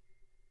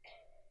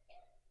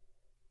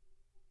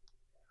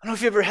 I don't know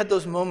if you ever had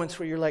those moments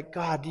where you're like,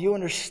 God, do you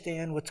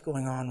understand what's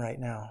going on right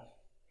now?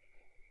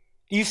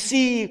 Do you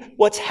see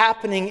what's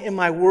happening in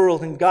my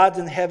world? And God's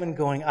in heaven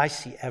going, I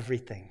see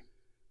everything.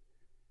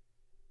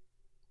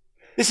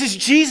 This is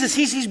Jesus.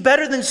 He's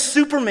better than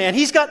Superman.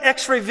 He's got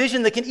X-ray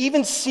vision that can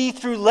even see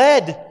through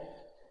lead.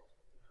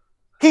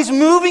 He's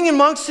moving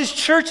amongst his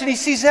church and he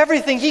sees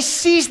everything. He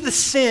sees the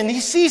sin. He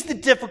sees the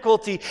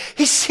difficulty.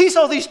 He sees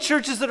all these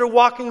churches that are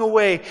walking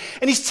away.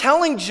 And he's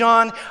telling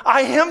John,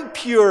 I am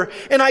pure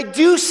and I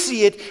do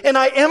see it and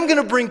I am going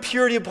to bring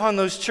purity upon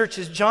those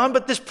churches, John,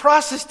 but this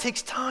process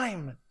takes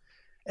time.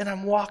 And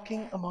I'm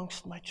walking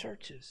amongst my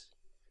churches.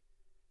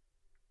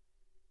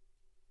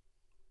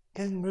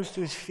 He then moves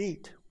to his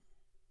feet.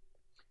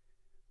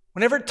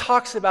 Whenever it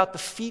talks about the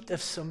feet of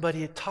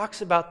somebody, it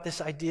talks about this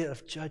idea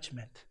of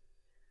judgment.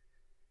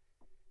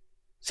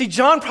 See,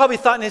 John probably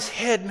thought in his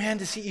head, man,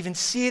 does he even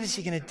see it? Is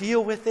he going to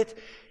deal with it?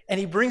 And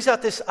he brings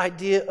out this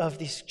idea of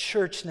this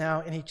church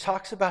now, and he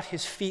talks about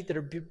his feet that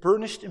are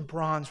burnished in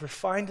bronze,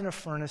 refined in a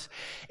furnace.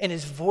 And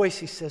his voice,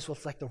 he says, well,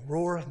 it's like the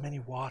roar of many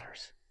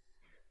waters.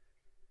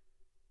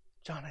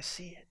 John, I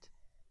see it.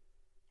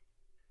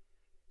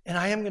 And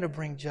I am going to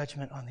bring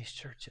judgment on these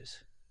churches.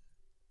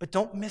 But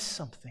don't miss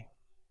something.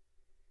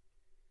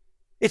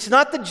 It's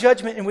not the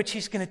judgment in which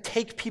he's going to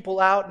take people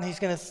out and he's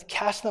going to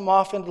cast them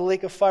off into the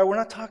lake of fire. We're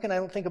not talking, I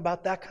don't think,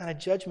 about that kind of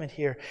judgment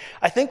here.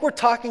 I think we're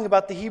talking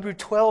about the Hebrew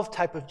 12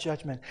 type of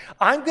judgment.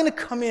 I'm going to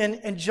come in,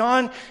 and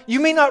John, you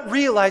may not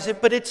realize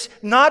it, but it's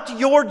not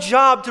your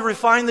job to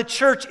refine the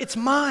church. It's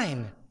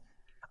mine.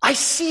 I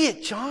see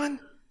it,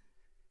 John.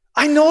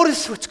 I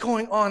notice what's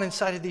going on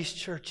inside of these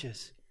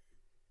churches.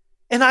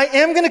 And I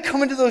am going to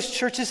come into those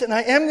churches and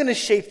I am going to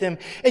shape them.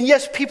 And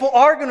yes, people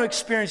are going to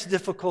experience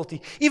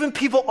difficulty. Even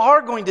people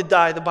are going to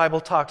die, the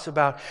Bible talks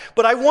about.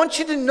 But I want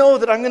you to know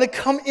that I'm going to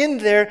come in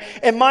there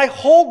and my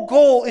whole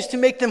goal is to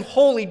make them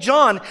holy.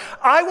 John,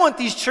 I want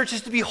these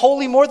churches to be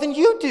holy more than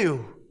you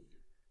do.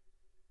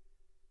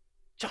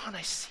 John,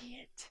 I see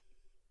it.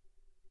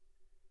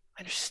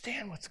 I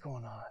understand what's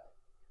going on.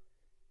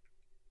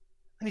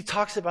 And he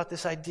talks about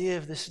this idea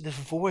of this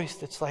voice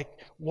that's like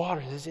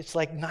water. It's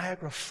like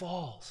Niagara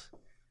Falls.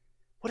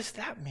 What does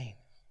that mean?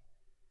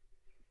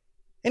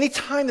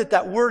 Anytime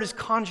that word is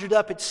conjured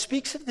up, it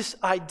speaks of this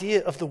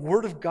idea of the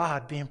Word of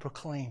God being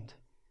proclaimed.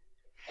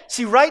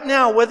 See, right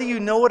now, whether you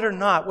know it or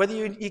not, whether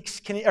you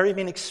are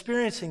even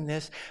experiencing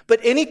this, but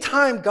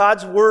anytime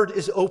God's Word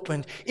is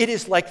opened, it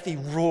is like the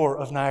roar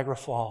of Niagara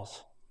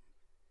Falls.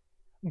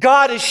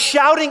 God is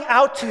shouting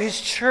out to His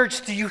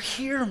church, do you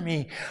hear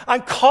me?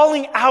 I'm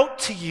calling out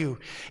to you.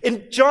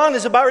 And John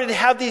is about ready to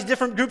have these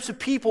different groups of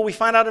people. We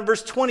find out in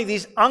verse 20,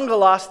 these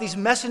angelos, these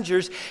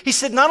messengers. He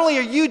said, not only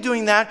are you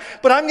doing that,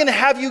 but I'm going to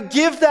have you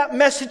give that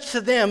message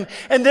to them.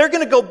 And they're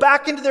going to go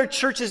back into their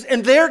churches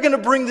and they're going to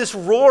bring this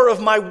roar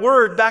of my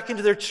word back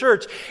into their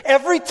church.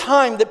 Every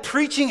time that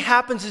preaching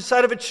happens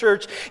inside of a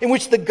church in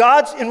which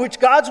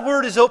God's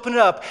word is opened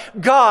up,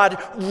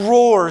 God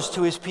roars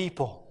to His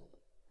people.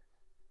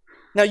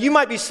 Now, you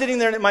might be sitting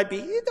there and it might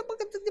be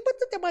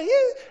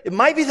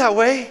that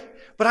way,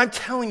 but I'm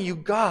telling you,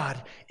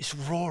 God is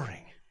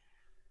roaring.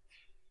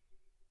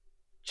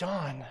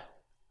 John,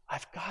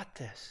 I've got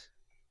this.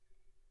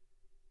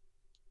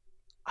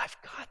 I've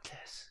got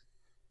this.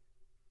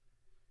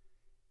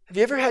 Have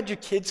you ever had your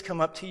kids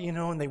come up to you,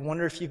 and they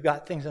wonder if you've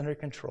got things under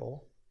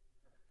control?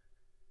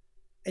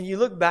 And you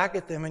look back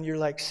at them and you're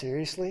like,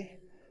 seriously?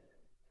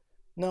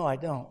 No, I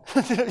don't.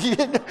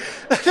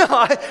 No,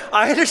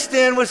 I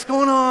understand what's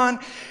going on.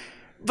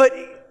 But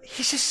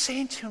he's just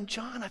saying to him,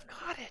 John, I've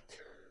got it.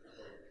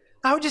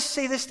 I would just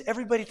say this to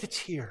everybody that's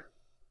here.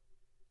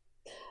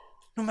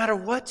 No matter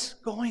what's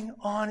going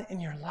on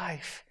in your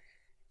life,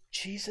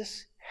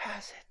 Jesus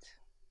has it.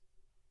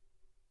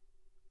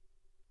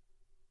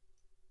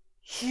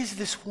 He is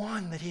this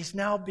one that he's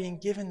now being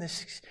given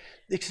this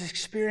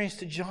experience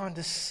to John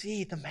to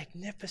see the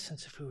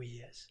magnificence of who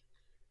he is.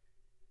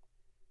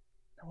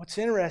 What's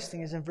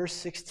interesting is in verse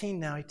 16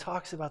 now, he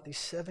talks about these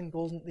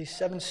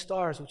seven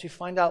stars, which you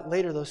find out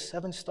later, those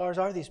 7 stars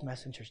are these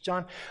messengers.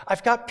 John,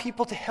 I've got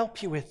people to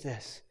help you with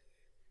this.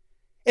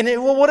 And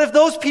what if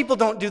those people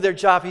don't do their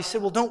job? He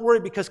said, well, don't worry,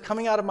 because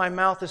coming out of my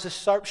mouth is a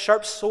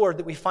sharp sword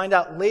that we find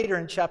out later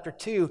in chapter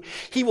 2.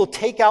 He will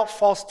take out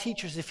false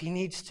teachers if he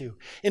needs to.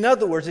 In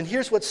other words, and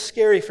here's what's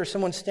scary for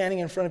someone standing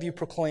in front of you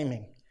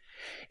proclaiming.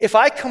 If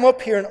I come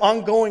up here and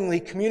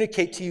ongoingly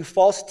communicate to you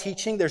false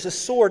teaching, there's a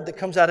sword that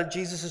comes out of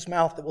Jesus'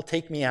 mouth that will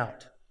take me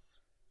out.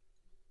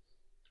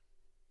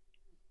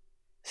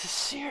 This is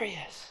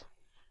serious.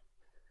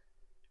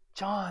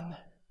 John,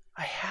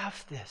 I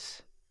have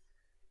this.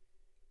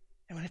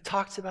 And when it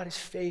talks about his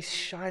face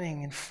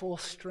shining in full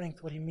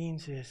strength, what he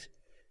means is,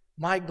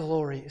 my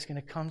glory is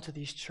going to come to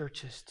these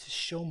churches to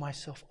show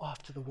myself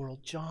off to the world.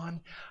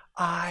 John,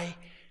 I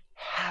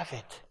have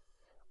it.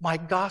 My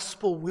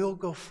gospel will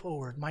go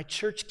forward. My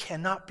church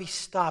cannot be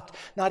stopped.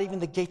 Not even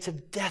the gates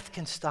of death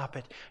can stop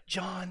it.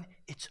 John,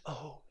 it's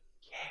okay.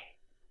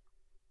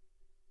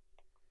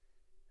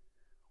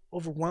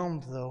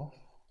 Overwhelmed, though,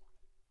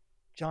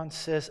 John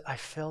says, I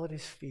fell at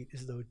his feet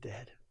as though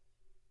dead.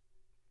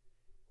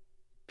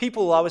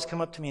 People will always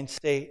come up to me and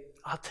say,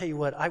 I'll tell you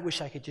what, I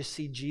wish I could just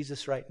see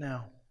Jesus right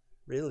now.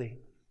 Really?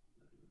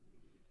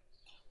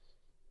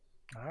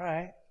 All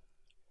right.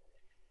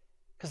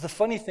 Because the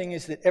funny thing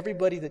is that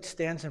everybody that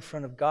stands in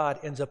front of God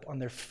ends up on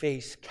their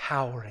face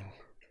cowering.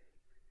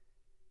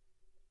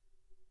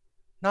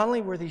 Not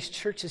only were these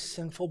churches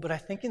sinful, but I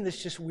think in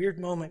this just weird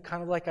moment,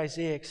 kind of like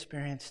Isaiah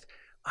experienced,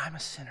 I'm a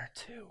sinner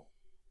too.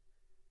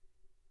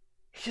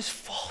 He just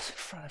falls in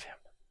front of him.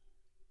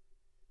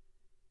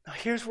 Now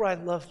here's where I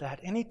love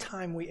that.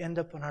 Anytime we end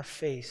up on our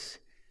face,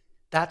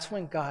 that's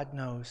when God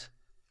knows,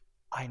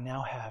 I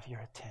now have your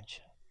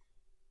attention.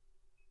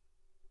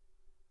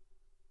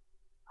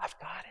 I've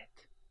got it.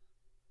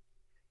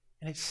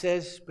 And it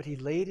says, but he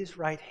laid his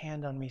right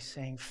hand on me,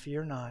 saying,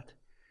 fear not.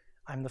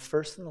 I'm the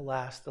first and the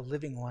last, the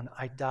living one.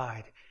 I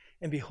died.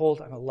 And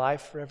behold, I'm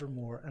alive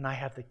forevermore, and I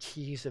have the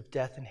keys of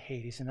death and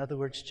Hades. In other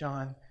words,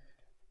 John,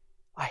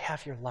 I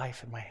have your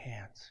life in my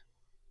hands.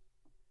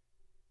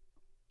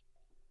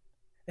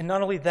 And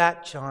not only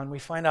that, John, we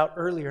find out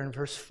earlier in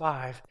verse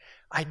 5,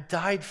 I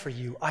died for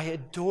you. I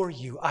adore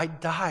you. I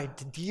died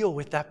to deal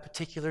with that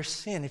particular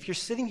sin. If you're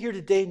sitting here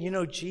today and you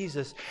know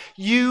Jesus,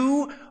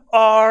 you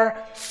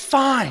are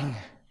fine.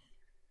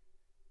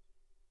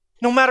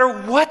 No matter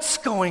what's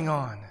going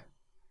on.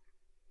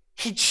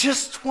 He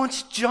just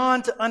wants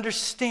John to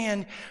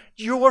understand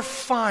you're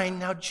fine.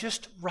 Now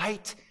just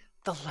write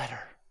the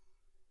letter.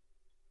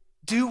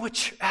 Do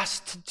what you're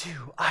asked to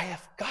do. I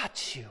have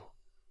got you.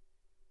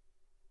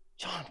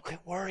 John, quit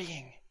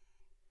worrying.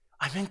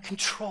 I'm in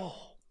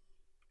control.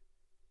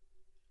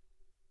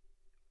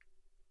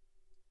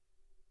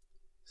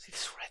 See,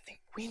 this is what I think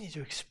we need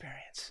to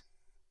experience.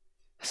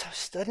 As I was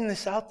studying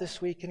this out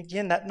this week, and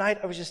again, that night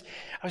I was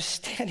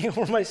standing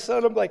over my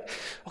son. I'm like,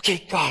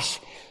 okay, gosh,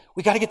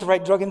 We got to get the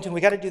right drug into him.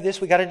 We got to do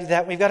this. We got to do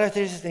that. We've got to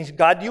do these things.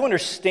 God, do you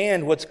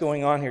understand what's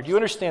going on here? Do you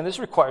understand this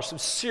requires some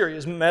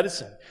serious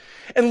medicine?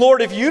 And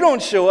Lord, if you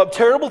don't show up,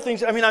 terrible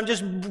things. I'm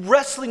just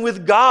wrestling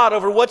with God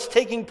over what's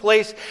taking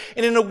place.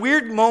 And in a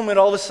weird moment,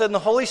 all of a sudden, the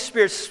Holy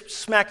Spirit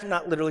smacked,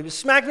 not literally, but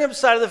smacked me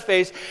upside of the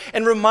face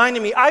and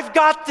reminded me, I've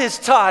got this,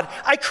 Todd.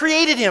 I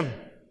created him.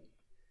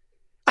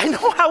 I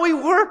know how he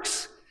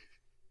works.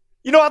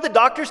 You know how the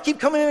doctors keep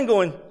coming in and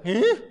going,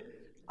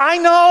 I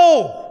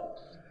know.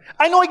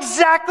 I know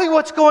exactly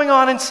what's going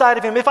on inside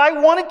of him. If I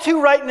wanted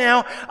to right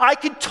now, I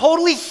could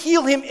totally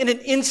heal him in an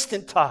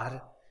instant, Todd.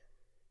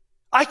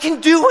 I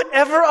can do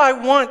whatever I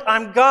want.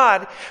 I'm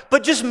God.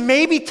 But just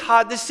maybe,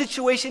 Todd, this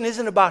situation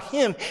isn't about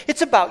him.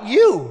 It's about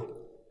you.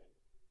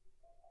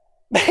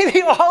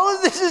 Maybe all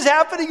of this is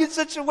happening in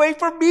such a way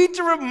for me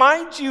to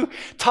remind you,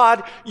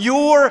 Todd,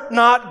 you're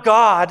not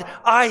God.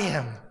 I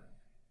am.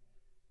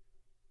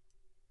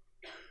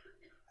 I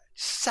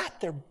sat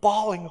there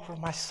bawling over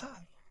my son.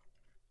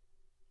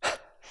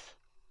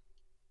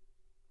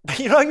 But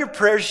you know, your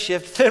prayers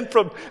shift then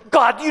from,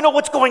 God, do you know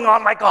what's going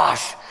on? My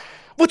gosh,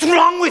 what's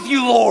wrong with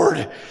you, Lord?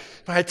 And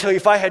I tell you,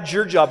 if I had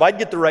your job, I'd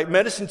get the right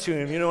medicine to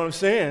him. You know what I'm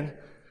saying?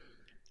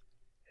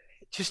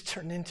 It just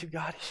turned into,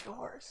 God is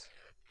yours.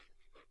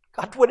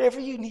 God,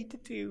 whatever you need to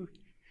do,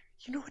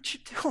 you know what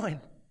you're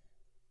doing.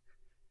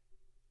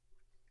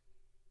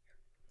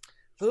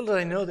 Little did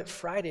I know that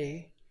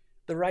Friday,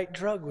 the right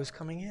drug was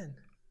coming in.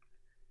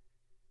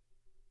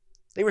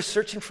 They were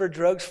searching for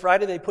drugs.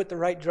 Friday, they put the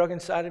right drug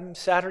inside of him.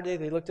 Saturday,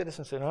 they looked at us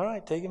and said, all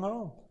right, take him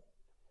home.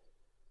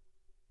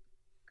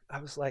 I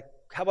was like,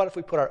 how about if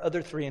we put our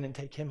other 3 in and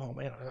take him home?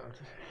 God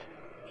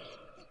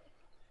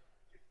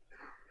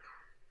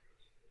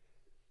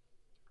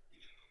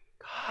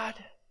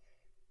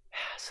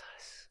has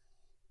us.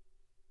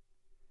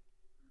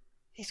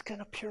 He's going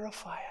to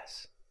purify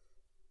us.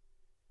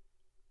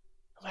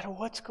 No matter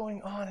what's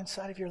going on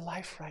inside of your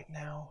life right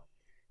now,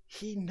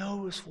 he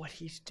knows what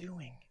he's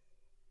doing.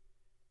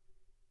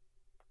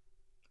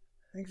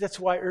 I think that's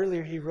why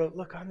earlier he wrote,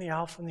 look, I'm the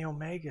Alpha and the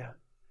Omega,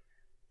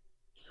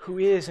 who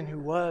is and who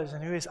was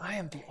and who is. I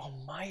am the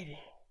Almighty.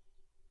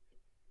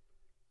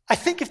 I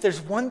think if there's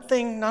one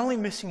thing not only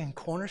missing in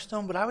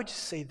Cornerstone, but I would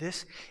just say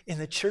this, in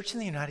the church in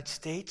the United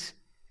States,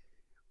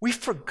 we've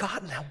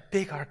forgotten how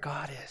big our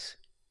God is.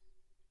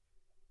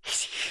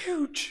 He's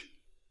huge.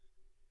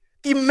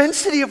 The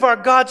immensity of our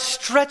God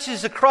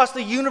stretches across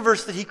the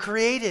universe that he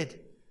created.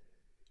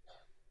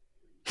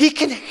 He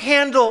can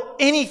handle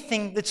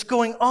anything that's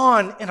going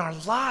on in our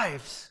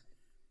lives.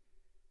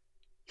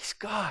 He's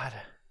God.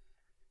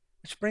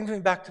 Which brings me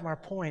back to my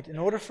point. In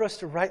order for us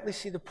to rightly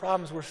see the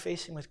problems we're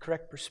facing with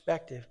correct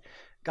perspective,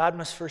 God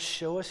must first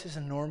show us his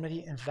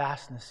enormity and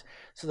vastness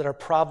so that our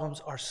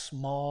problems are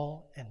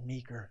small and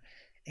meager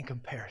in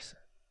comparison.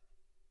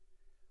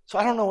 So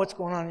I don't know what's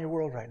going on in your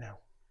world right now.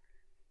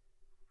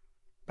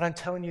 But I'm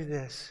telling you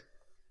this.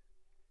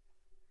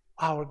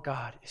 Our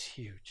God is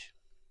huge.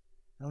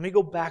 Now, let me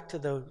go back to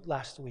the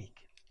last week.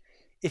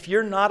 If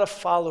you're not a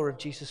follower of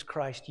Jesus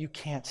Christ, you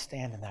can't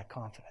stand in that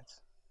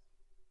confidence.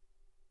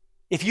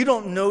 If you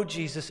don't know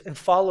Jesus and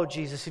follow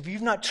Jesus, if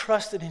you've not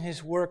trusted in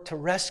his work to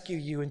rescue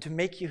you and to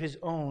make you his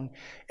own,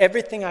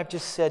 everything I've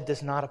just said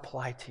does not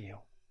apply to you.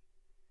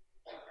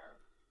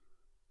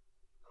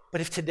 But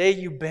if today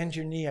you bend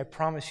your knee, I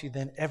promise you,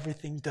 then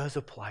everything does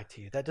apply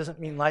to you. That doesn't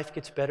mean life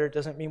gets better. It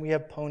doesn't mean we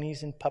have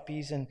ponies and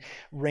puppies and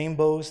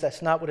rainbows.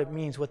 That's not what it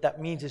means. What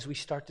that means is we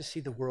start to see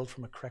the world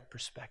from a correct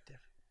perspective.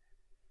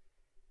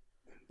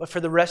 But for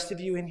the rest of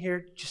you in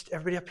here, just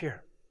everybody up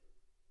here.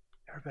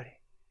 Everybody.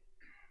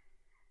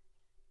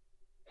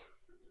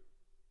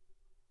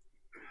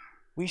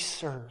 We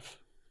serve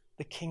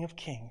the King of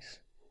Kings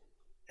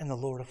and the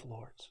Lord of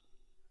Lords.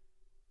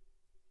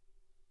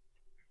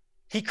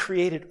 He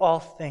created all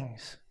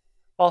things.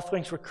 All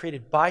things were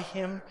created by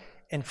him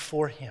and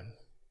for him.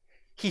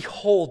 He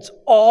holds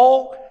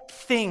all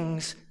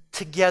things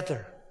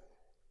together.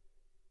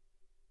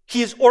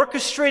 He is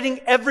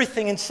orchestrating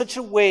everything in such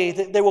a way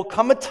that there will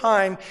come a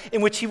time in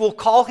which he will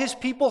call his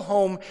people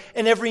home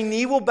and every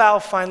knee will bow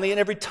finally and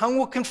every tongue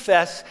will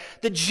confess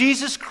that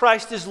Jesus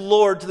Christ is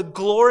Lord to the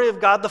glory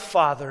of God the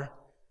Father.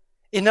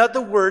 In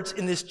other words,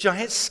 in this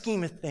giant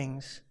scheme of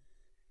things,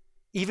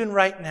 even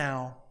right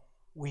now,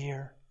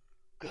 we're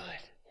good.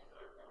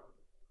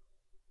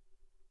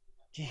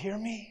 Do you hear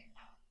me?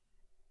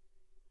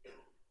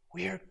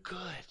 We are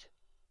good.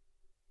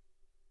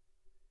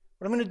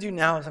 What I'm going to do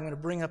now is I'm going to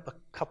bring up a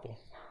couple.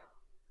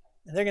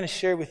 And they're going to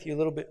share with you a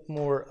little bit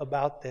more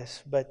about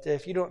this. But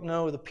if you don't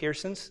know the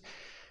Pearsons,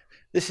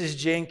 this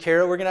is Jay and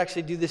Kara. We're going to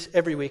actually do this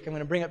every week. I'm going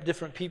to bring up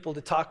different people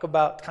to talk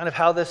about kind of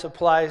how this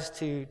applies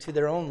to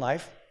their own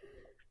life.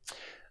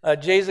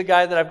 Jay's a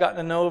guy that I've gotten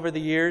to know over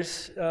the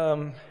years.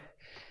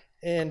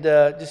 And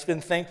just been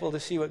thankful to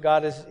see what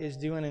God is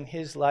doing in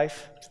his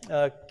life.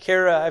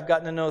 Kara, I've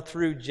gotten to know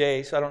through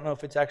Jay, so I don't know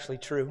if it's actually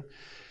true.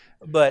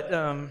 But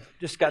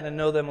just gotten to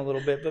know them a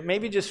little bit. But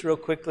maybe just real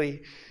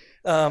quickly,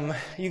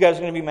 you guys are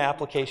going to be my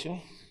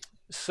application.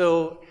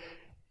 So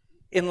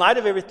In light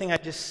of everything I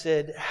just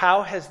said,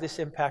 how has this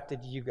impacted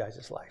you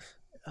guys' life?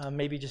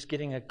 Maybe just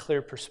getting a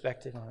clear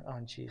perspective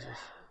on Jesus.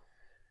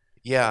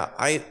 Yeah,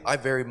 I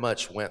very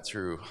much went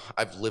through,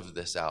 I've lived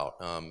this out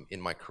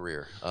in my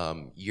career.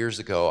 Years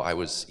ago, I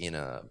was in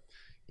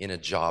a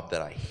job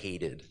that I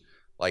hated,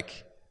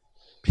 like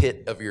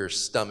pit of your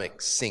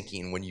stomach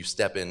sinking when you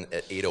step in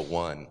at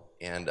 8:01.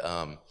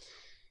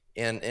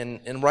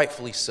 And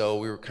rightfully so,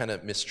 we were kind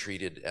of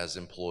mistreated as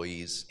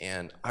employees.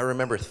 And I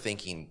remember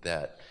thinking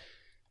that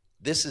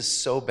this is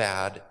so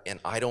bad,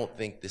 and I don't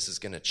think this is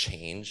going to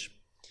change,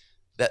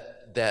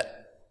 that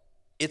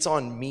it's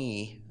on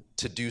me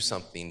to do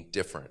something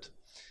different.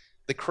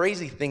 The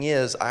crazy thing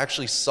is, I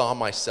actually saw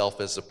myself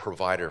as a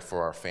provider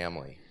for our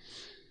family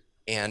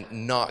and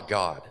not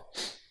God.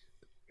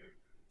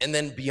 And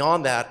then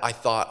beyond that, I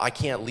thought, I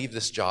can't leave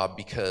this job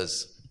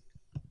because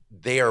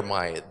they are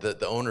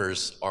the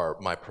owners are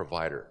my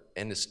provider.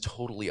 And it's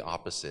totally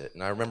opposite.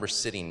 And I remember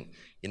sitting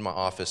in my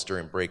office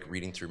during break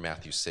reading through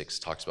Matthew 6,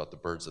 talks about the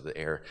birds of the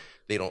air.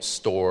 They don't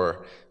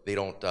store, they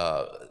don't,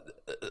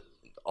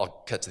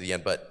 I'll cut to the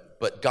end,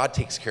 but God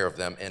takes care of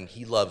them, and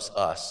he loves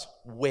us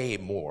way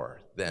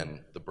more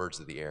than the birds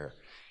of the air.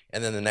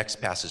 And then the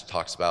next passage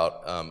talks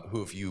about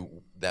who of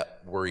you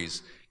that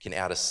worries can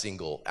add a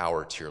single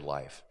hour to your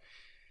life.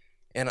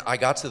 And I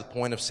got to the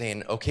point of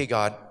saying, okay,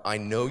 God, I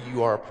know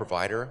you are a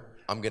provider.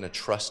 I'm going to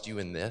trust you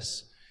in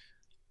this.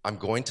 I'm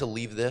going to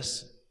leave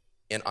this,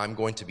 and I'm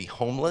going to be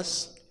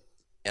homeless,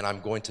 and I'm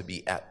going to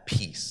be at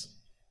peace.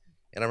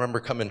 And I remember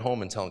coming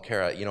home and telling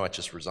Kara, I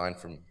just resigned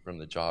from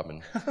the job,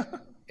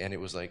 and it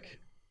was like,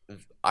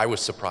 I was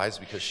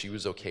surprised because she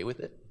was okay with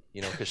it,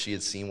 because she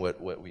had seen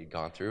what we'd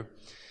gone through.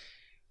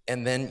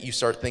 And then you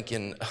start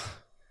thinking,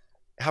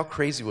 how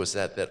crazy was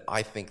that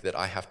I think that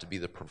I have to be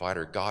the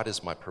provider? God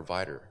is my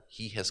provider.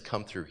 He has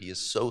come through. He is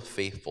so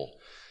faithful.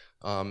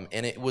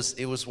 And it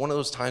was one of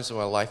those times in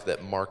my life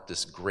that marked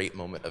this great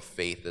moment of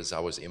faith as I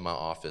was in my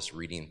office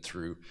reading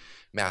through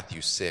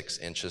Matthew 6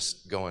 and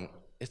just going,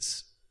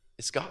 it's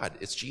God,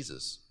 it's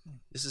Jesus.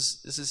 This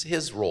is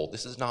his role.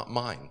 This is not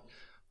mine.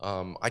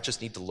 I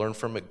just need to learn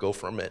from it, go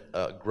from it,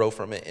 grow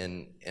from it,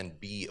 and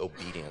be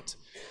obedient.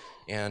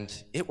 And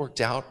it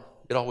worked out.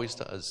 It always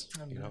does,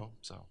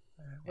 So.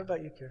 What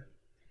about you, Kara?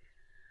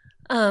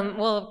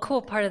 Well, a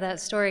cool part of that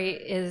story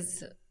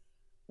is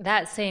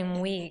that same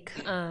week,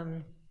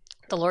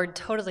 the Lord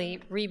totally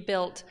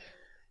rebuilt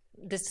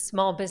this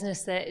small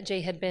business that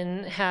Jay had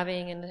been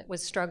having and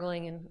was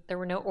struggling, and there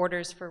were no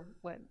orders for,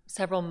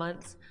 several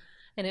months.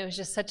 And it was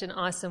just such an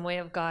awesome way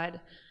of God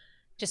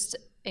just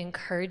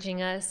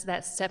encouraging us,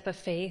 that step of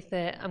faith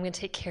that I'm going to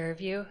take care of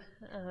you.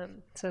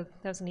 So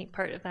that was a neat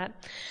part of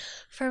that.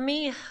 For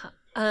me,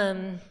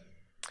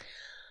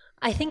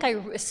 I think I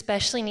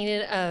especially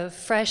needed a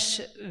fresh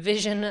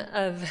vision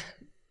of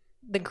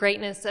the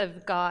greatness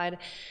of God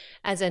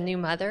as a new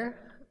mother.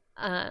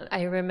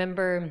 I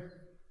remember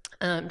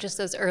just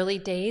those early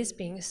days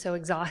being so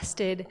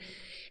exhausted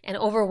and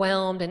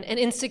overwhelmed and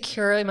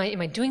insecure. Am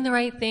I doing the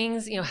right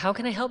things? How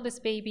can I help this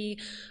baby?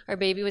 Our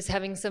baby was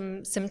having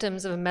some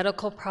symptoms of a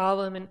medical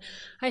problem, and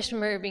I just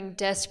remember being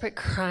desperate,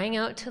 crying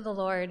out to the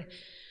Lord.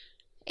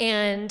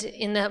 And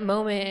in that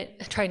moment,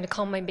 trying to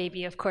calm my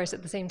baby, of course,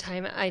 at the same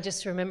time, I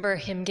just remember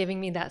him giving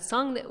me that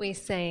song that we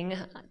sang,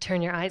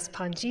 Turn Your Eyes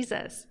Upon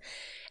Jesus.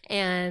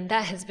 And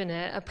that has been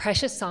a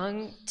precious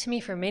song to me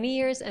for many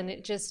years, and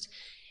it just,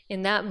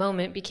 in that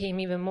moment, became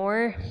even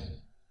more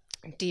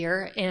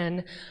dear.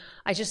 And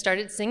I just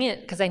started singing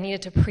it because I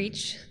needed to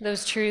preach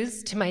those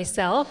truths to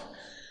myself.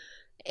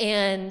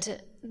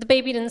 And the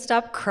baby didn't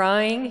stop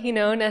crying,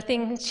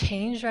 nothing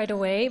changed right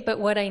away. But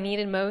what I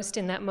needed most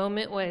in that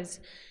moment was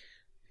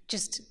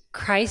just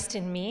Christ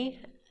in me,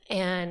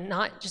 and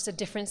not just a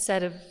different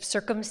set of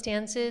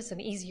circumstances, an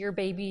easier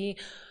baby,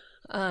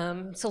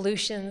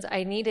 solutions.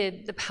 I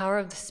needed the power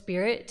of the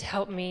Spirit to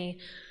help me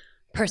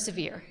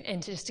persevere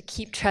and just to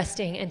keep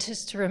trusting and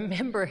just to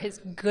remember his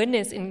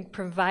goodness in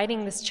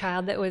providing this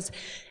child that was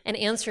an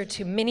answer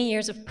to many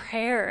years of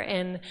prayer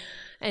and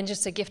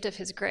just a gift of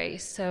his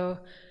grace. So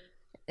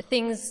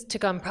things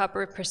took on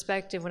proper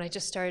perspective when I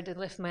just started to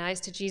lift my eyes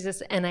to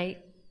Jesus, and I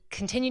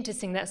continued to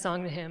sing that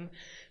song to him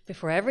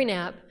before every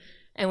nap,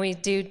 and we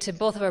do to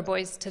both of our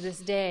boys to this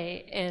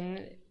day,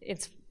 and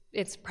it's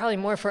probably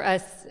more for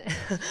us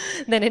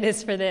than it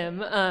is for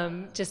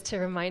them, just to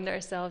remind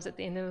ourselves at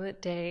the end of the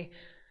day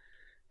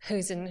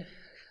who's in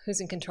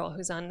control,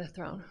 who's on the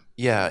throne.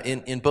 Yeah,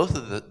 in both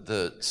of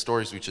the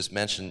stories we just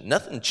mentioned,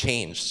 nothing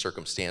changed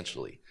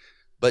circumstantially,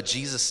 but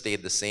Jesus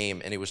stayed the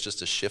same, and it was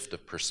just a shift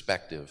of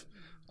perspective.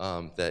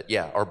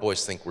 Our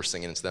boys think we're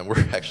singing to them.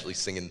 We're actually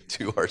singing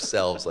to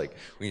ourselves. Like,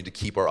 we need to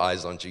keep our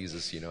eyes on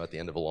Jesus, at the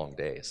end of a long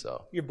day.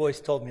 So your boys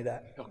told me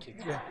that. Okay.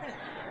 Yeah.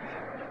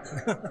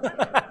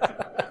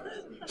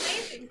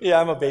 Yeah,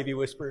 I'm a baby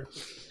whisperer.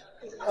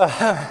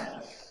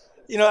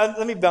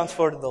 Let me bounce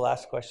forward to the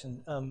last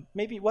question.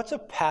 Maybe what's a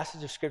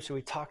passage of Scripture?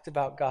 We talked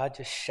about God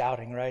just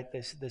shouting, right?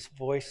 This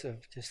voice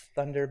of just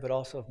thunder, but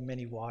also of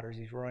many waters,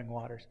 these roaring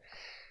waters.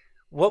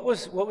 What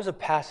was a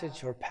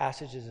passage or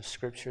passages of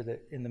Scripture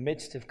that in the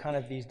midst of kind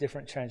of these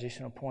different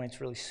transitional points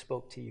really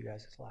spoke to you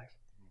guys' life?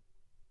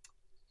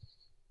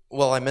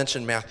 Well, I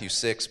mentioned Matthew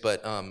 6,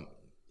 but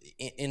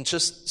in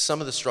just some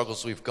of the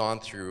struggles we've gone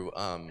through,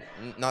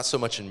 not so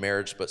much in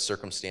marriage, but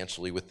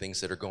circumstantially with things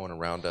that are going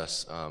around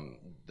us,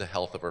 the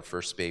health of our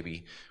first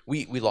baby.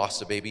 We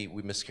lost a baby.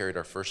 We miscarried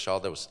our first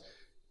child. That was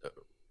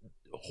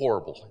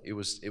horrible. It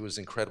was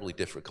incredibly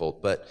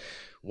difficult. But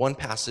one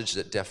passage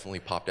that definitely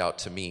popped out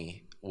to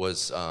me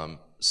was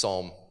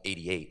Psalm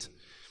 88.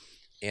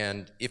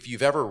 And if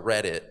you've ever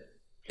read it,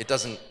 it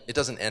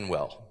doesn't end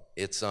well.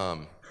 It's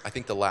I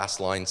think the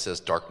last line says,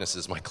 "Darkness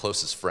is my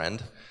closest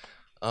friend."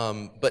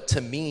 But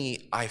to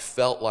me, I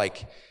felt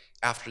like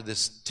after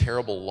this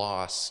terrible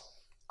loss,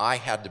 I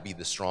had to be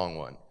the strong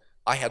one.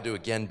 I had to,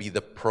 again, be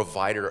the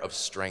provider of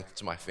strength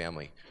to my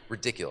family.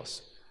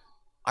 Ridiculous.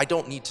 I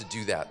don't need to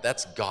do that.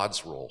 That's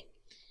God's role.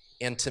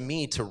 And to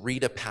me, to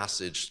read a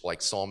passage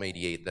like Psalm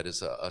 88, that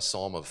is a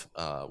psalm of,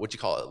 what do you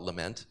call it,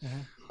 lament?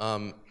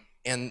 Mm-hmm.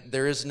 And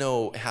there is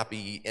no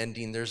happy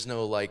ending. There's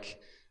no, like,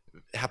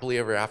 happily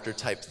ever after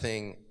type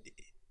thing.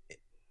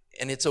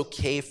 And it's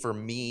okay for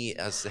me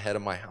as the head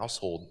of my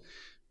household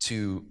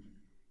to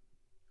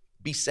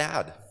be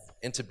sad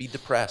and to be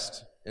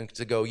depressed and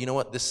to go, you know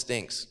what, this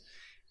stinks.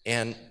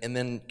 And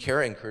then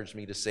Kara encouraged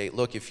me to say,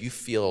 look, if you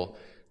feel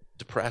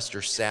depressed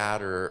or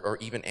sad or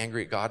even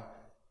angry at God,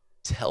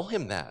 tell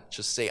him that.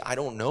 Just say, I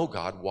don't know,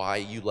 God, why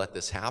you let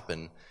this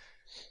happen.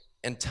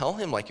 And tell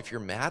him, like, if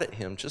you're mad at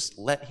him, just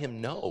let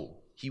him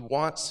know. He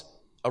wants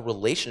a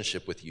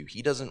relationship with you.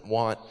 He doesn't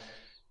want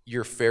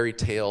your fairy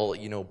tale,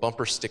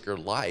 bumper sticker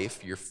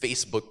life, your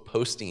Facebook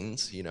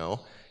postings,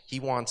 He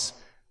wants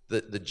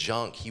the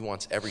junk. He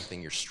wants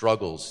everything, your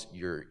struggles,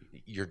 your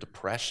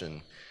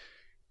depression.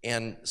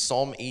 And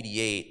Psalm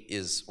 88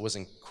 was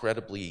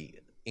incredibly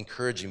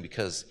encouraging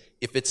because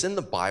if it's in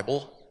the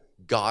Bible,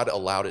 God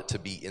allowed it to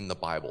be in the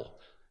Bible.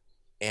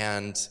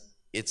 And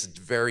it's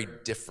very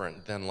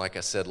different than, like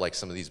I said, like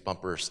some of these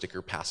bumper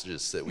sticker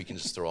passages that we can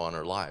just throw on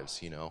our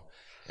lives,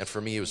 And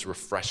for me, it was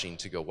refreshing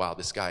to go, wow,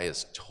 this guy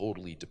is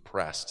totally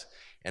depressed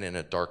and in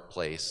a dark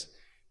place,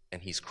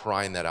 and he's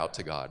crying that out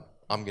to God.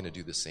 I'm going to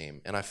do the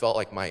same. And I felt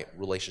like my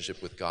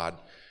relationship with God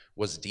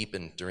was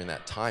deepened during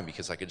that time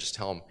because I could just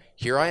tell him,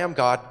 here I am,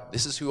 God.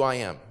 This is who I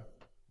am.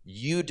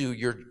 You do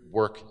your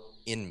work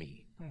in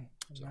me.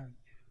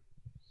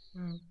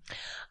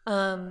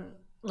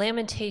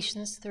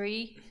 Lamentations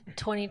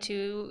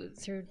 3:22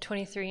 through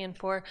 23 and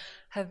 4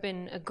 have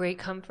been a great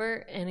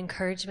comfort and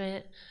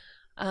encouragement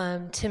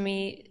to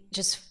me.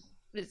 Just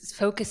it's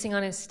focusing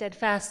on his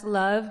steadfast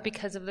love.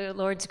 Because of the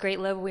Lord's great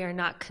love, we are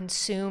not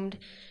consumed.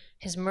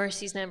 His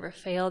mercies never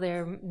fail.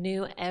 They're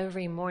new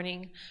every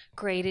morning.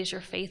 Great is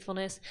your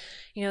faithfulness.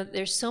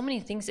 There's so many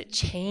things that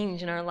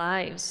change in our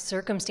lives,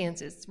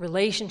 circumstances,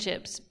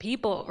 relationships,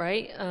 people,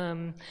 right?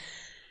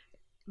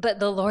 But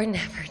the Lord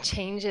never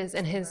changes,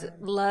 and his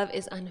love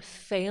is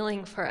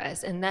unfailing for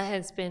us. And that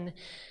has been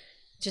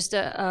just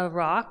a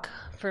rock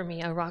for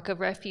me, a rock of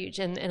refuge.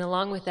 And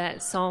along with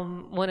that,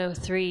 Psalm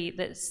 103,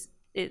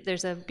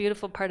 there's a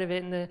beautiful part of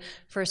it in the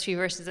first few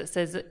verses that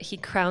says that he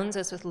crowns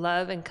us with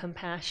love and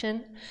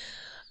compassion.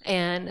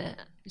 And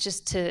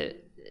just to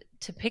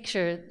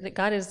picture that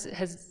God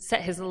has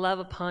set his love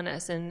upon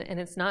us, and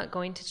it's not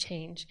going to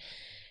change.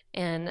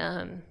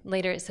 And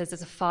later it says,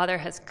 as a father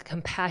has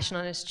compassion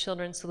on his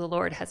children, so the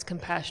Lord has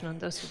compassion on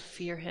those who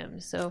fear him.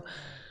 So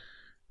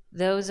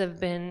those have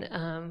been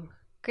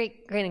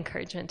great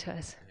encouragement to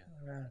us.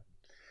 Amen.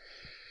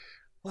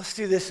 Let's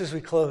do this as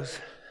we close.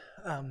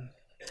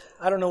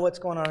 I don't know what's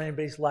going on in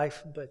anybody's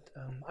life, but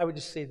I would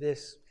just say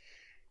this.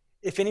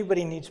 If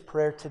anybody needs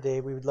prayer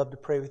today, we would love to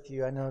pray with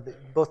you. I know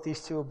that both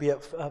these two will be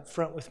up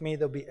front with me.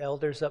 There'll be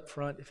elders up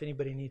front if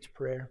anybody needs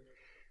prayer.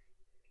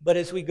 But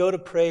as we go to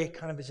pray,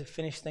 kind of as to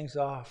finish things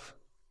off,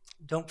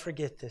 don't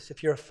forget this.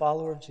 If you're a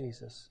follower of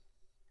Jesus,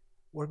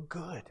 we're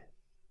good.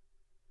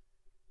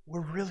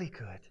 We're really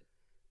good.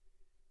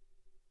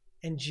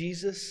 And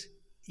Jesus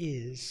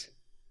is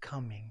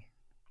coming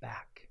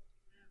back.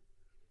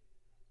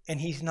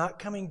 And he's not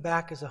coming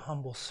back as a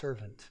humble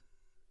servant.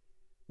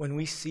 When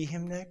we see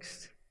him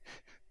next,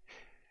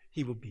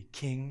 he will be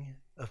King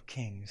of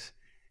Kings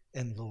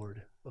and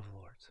Lord of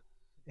Lords.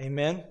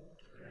 Amen?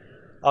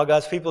 All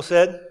God's people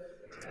said,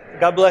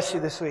 God bless you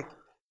this week.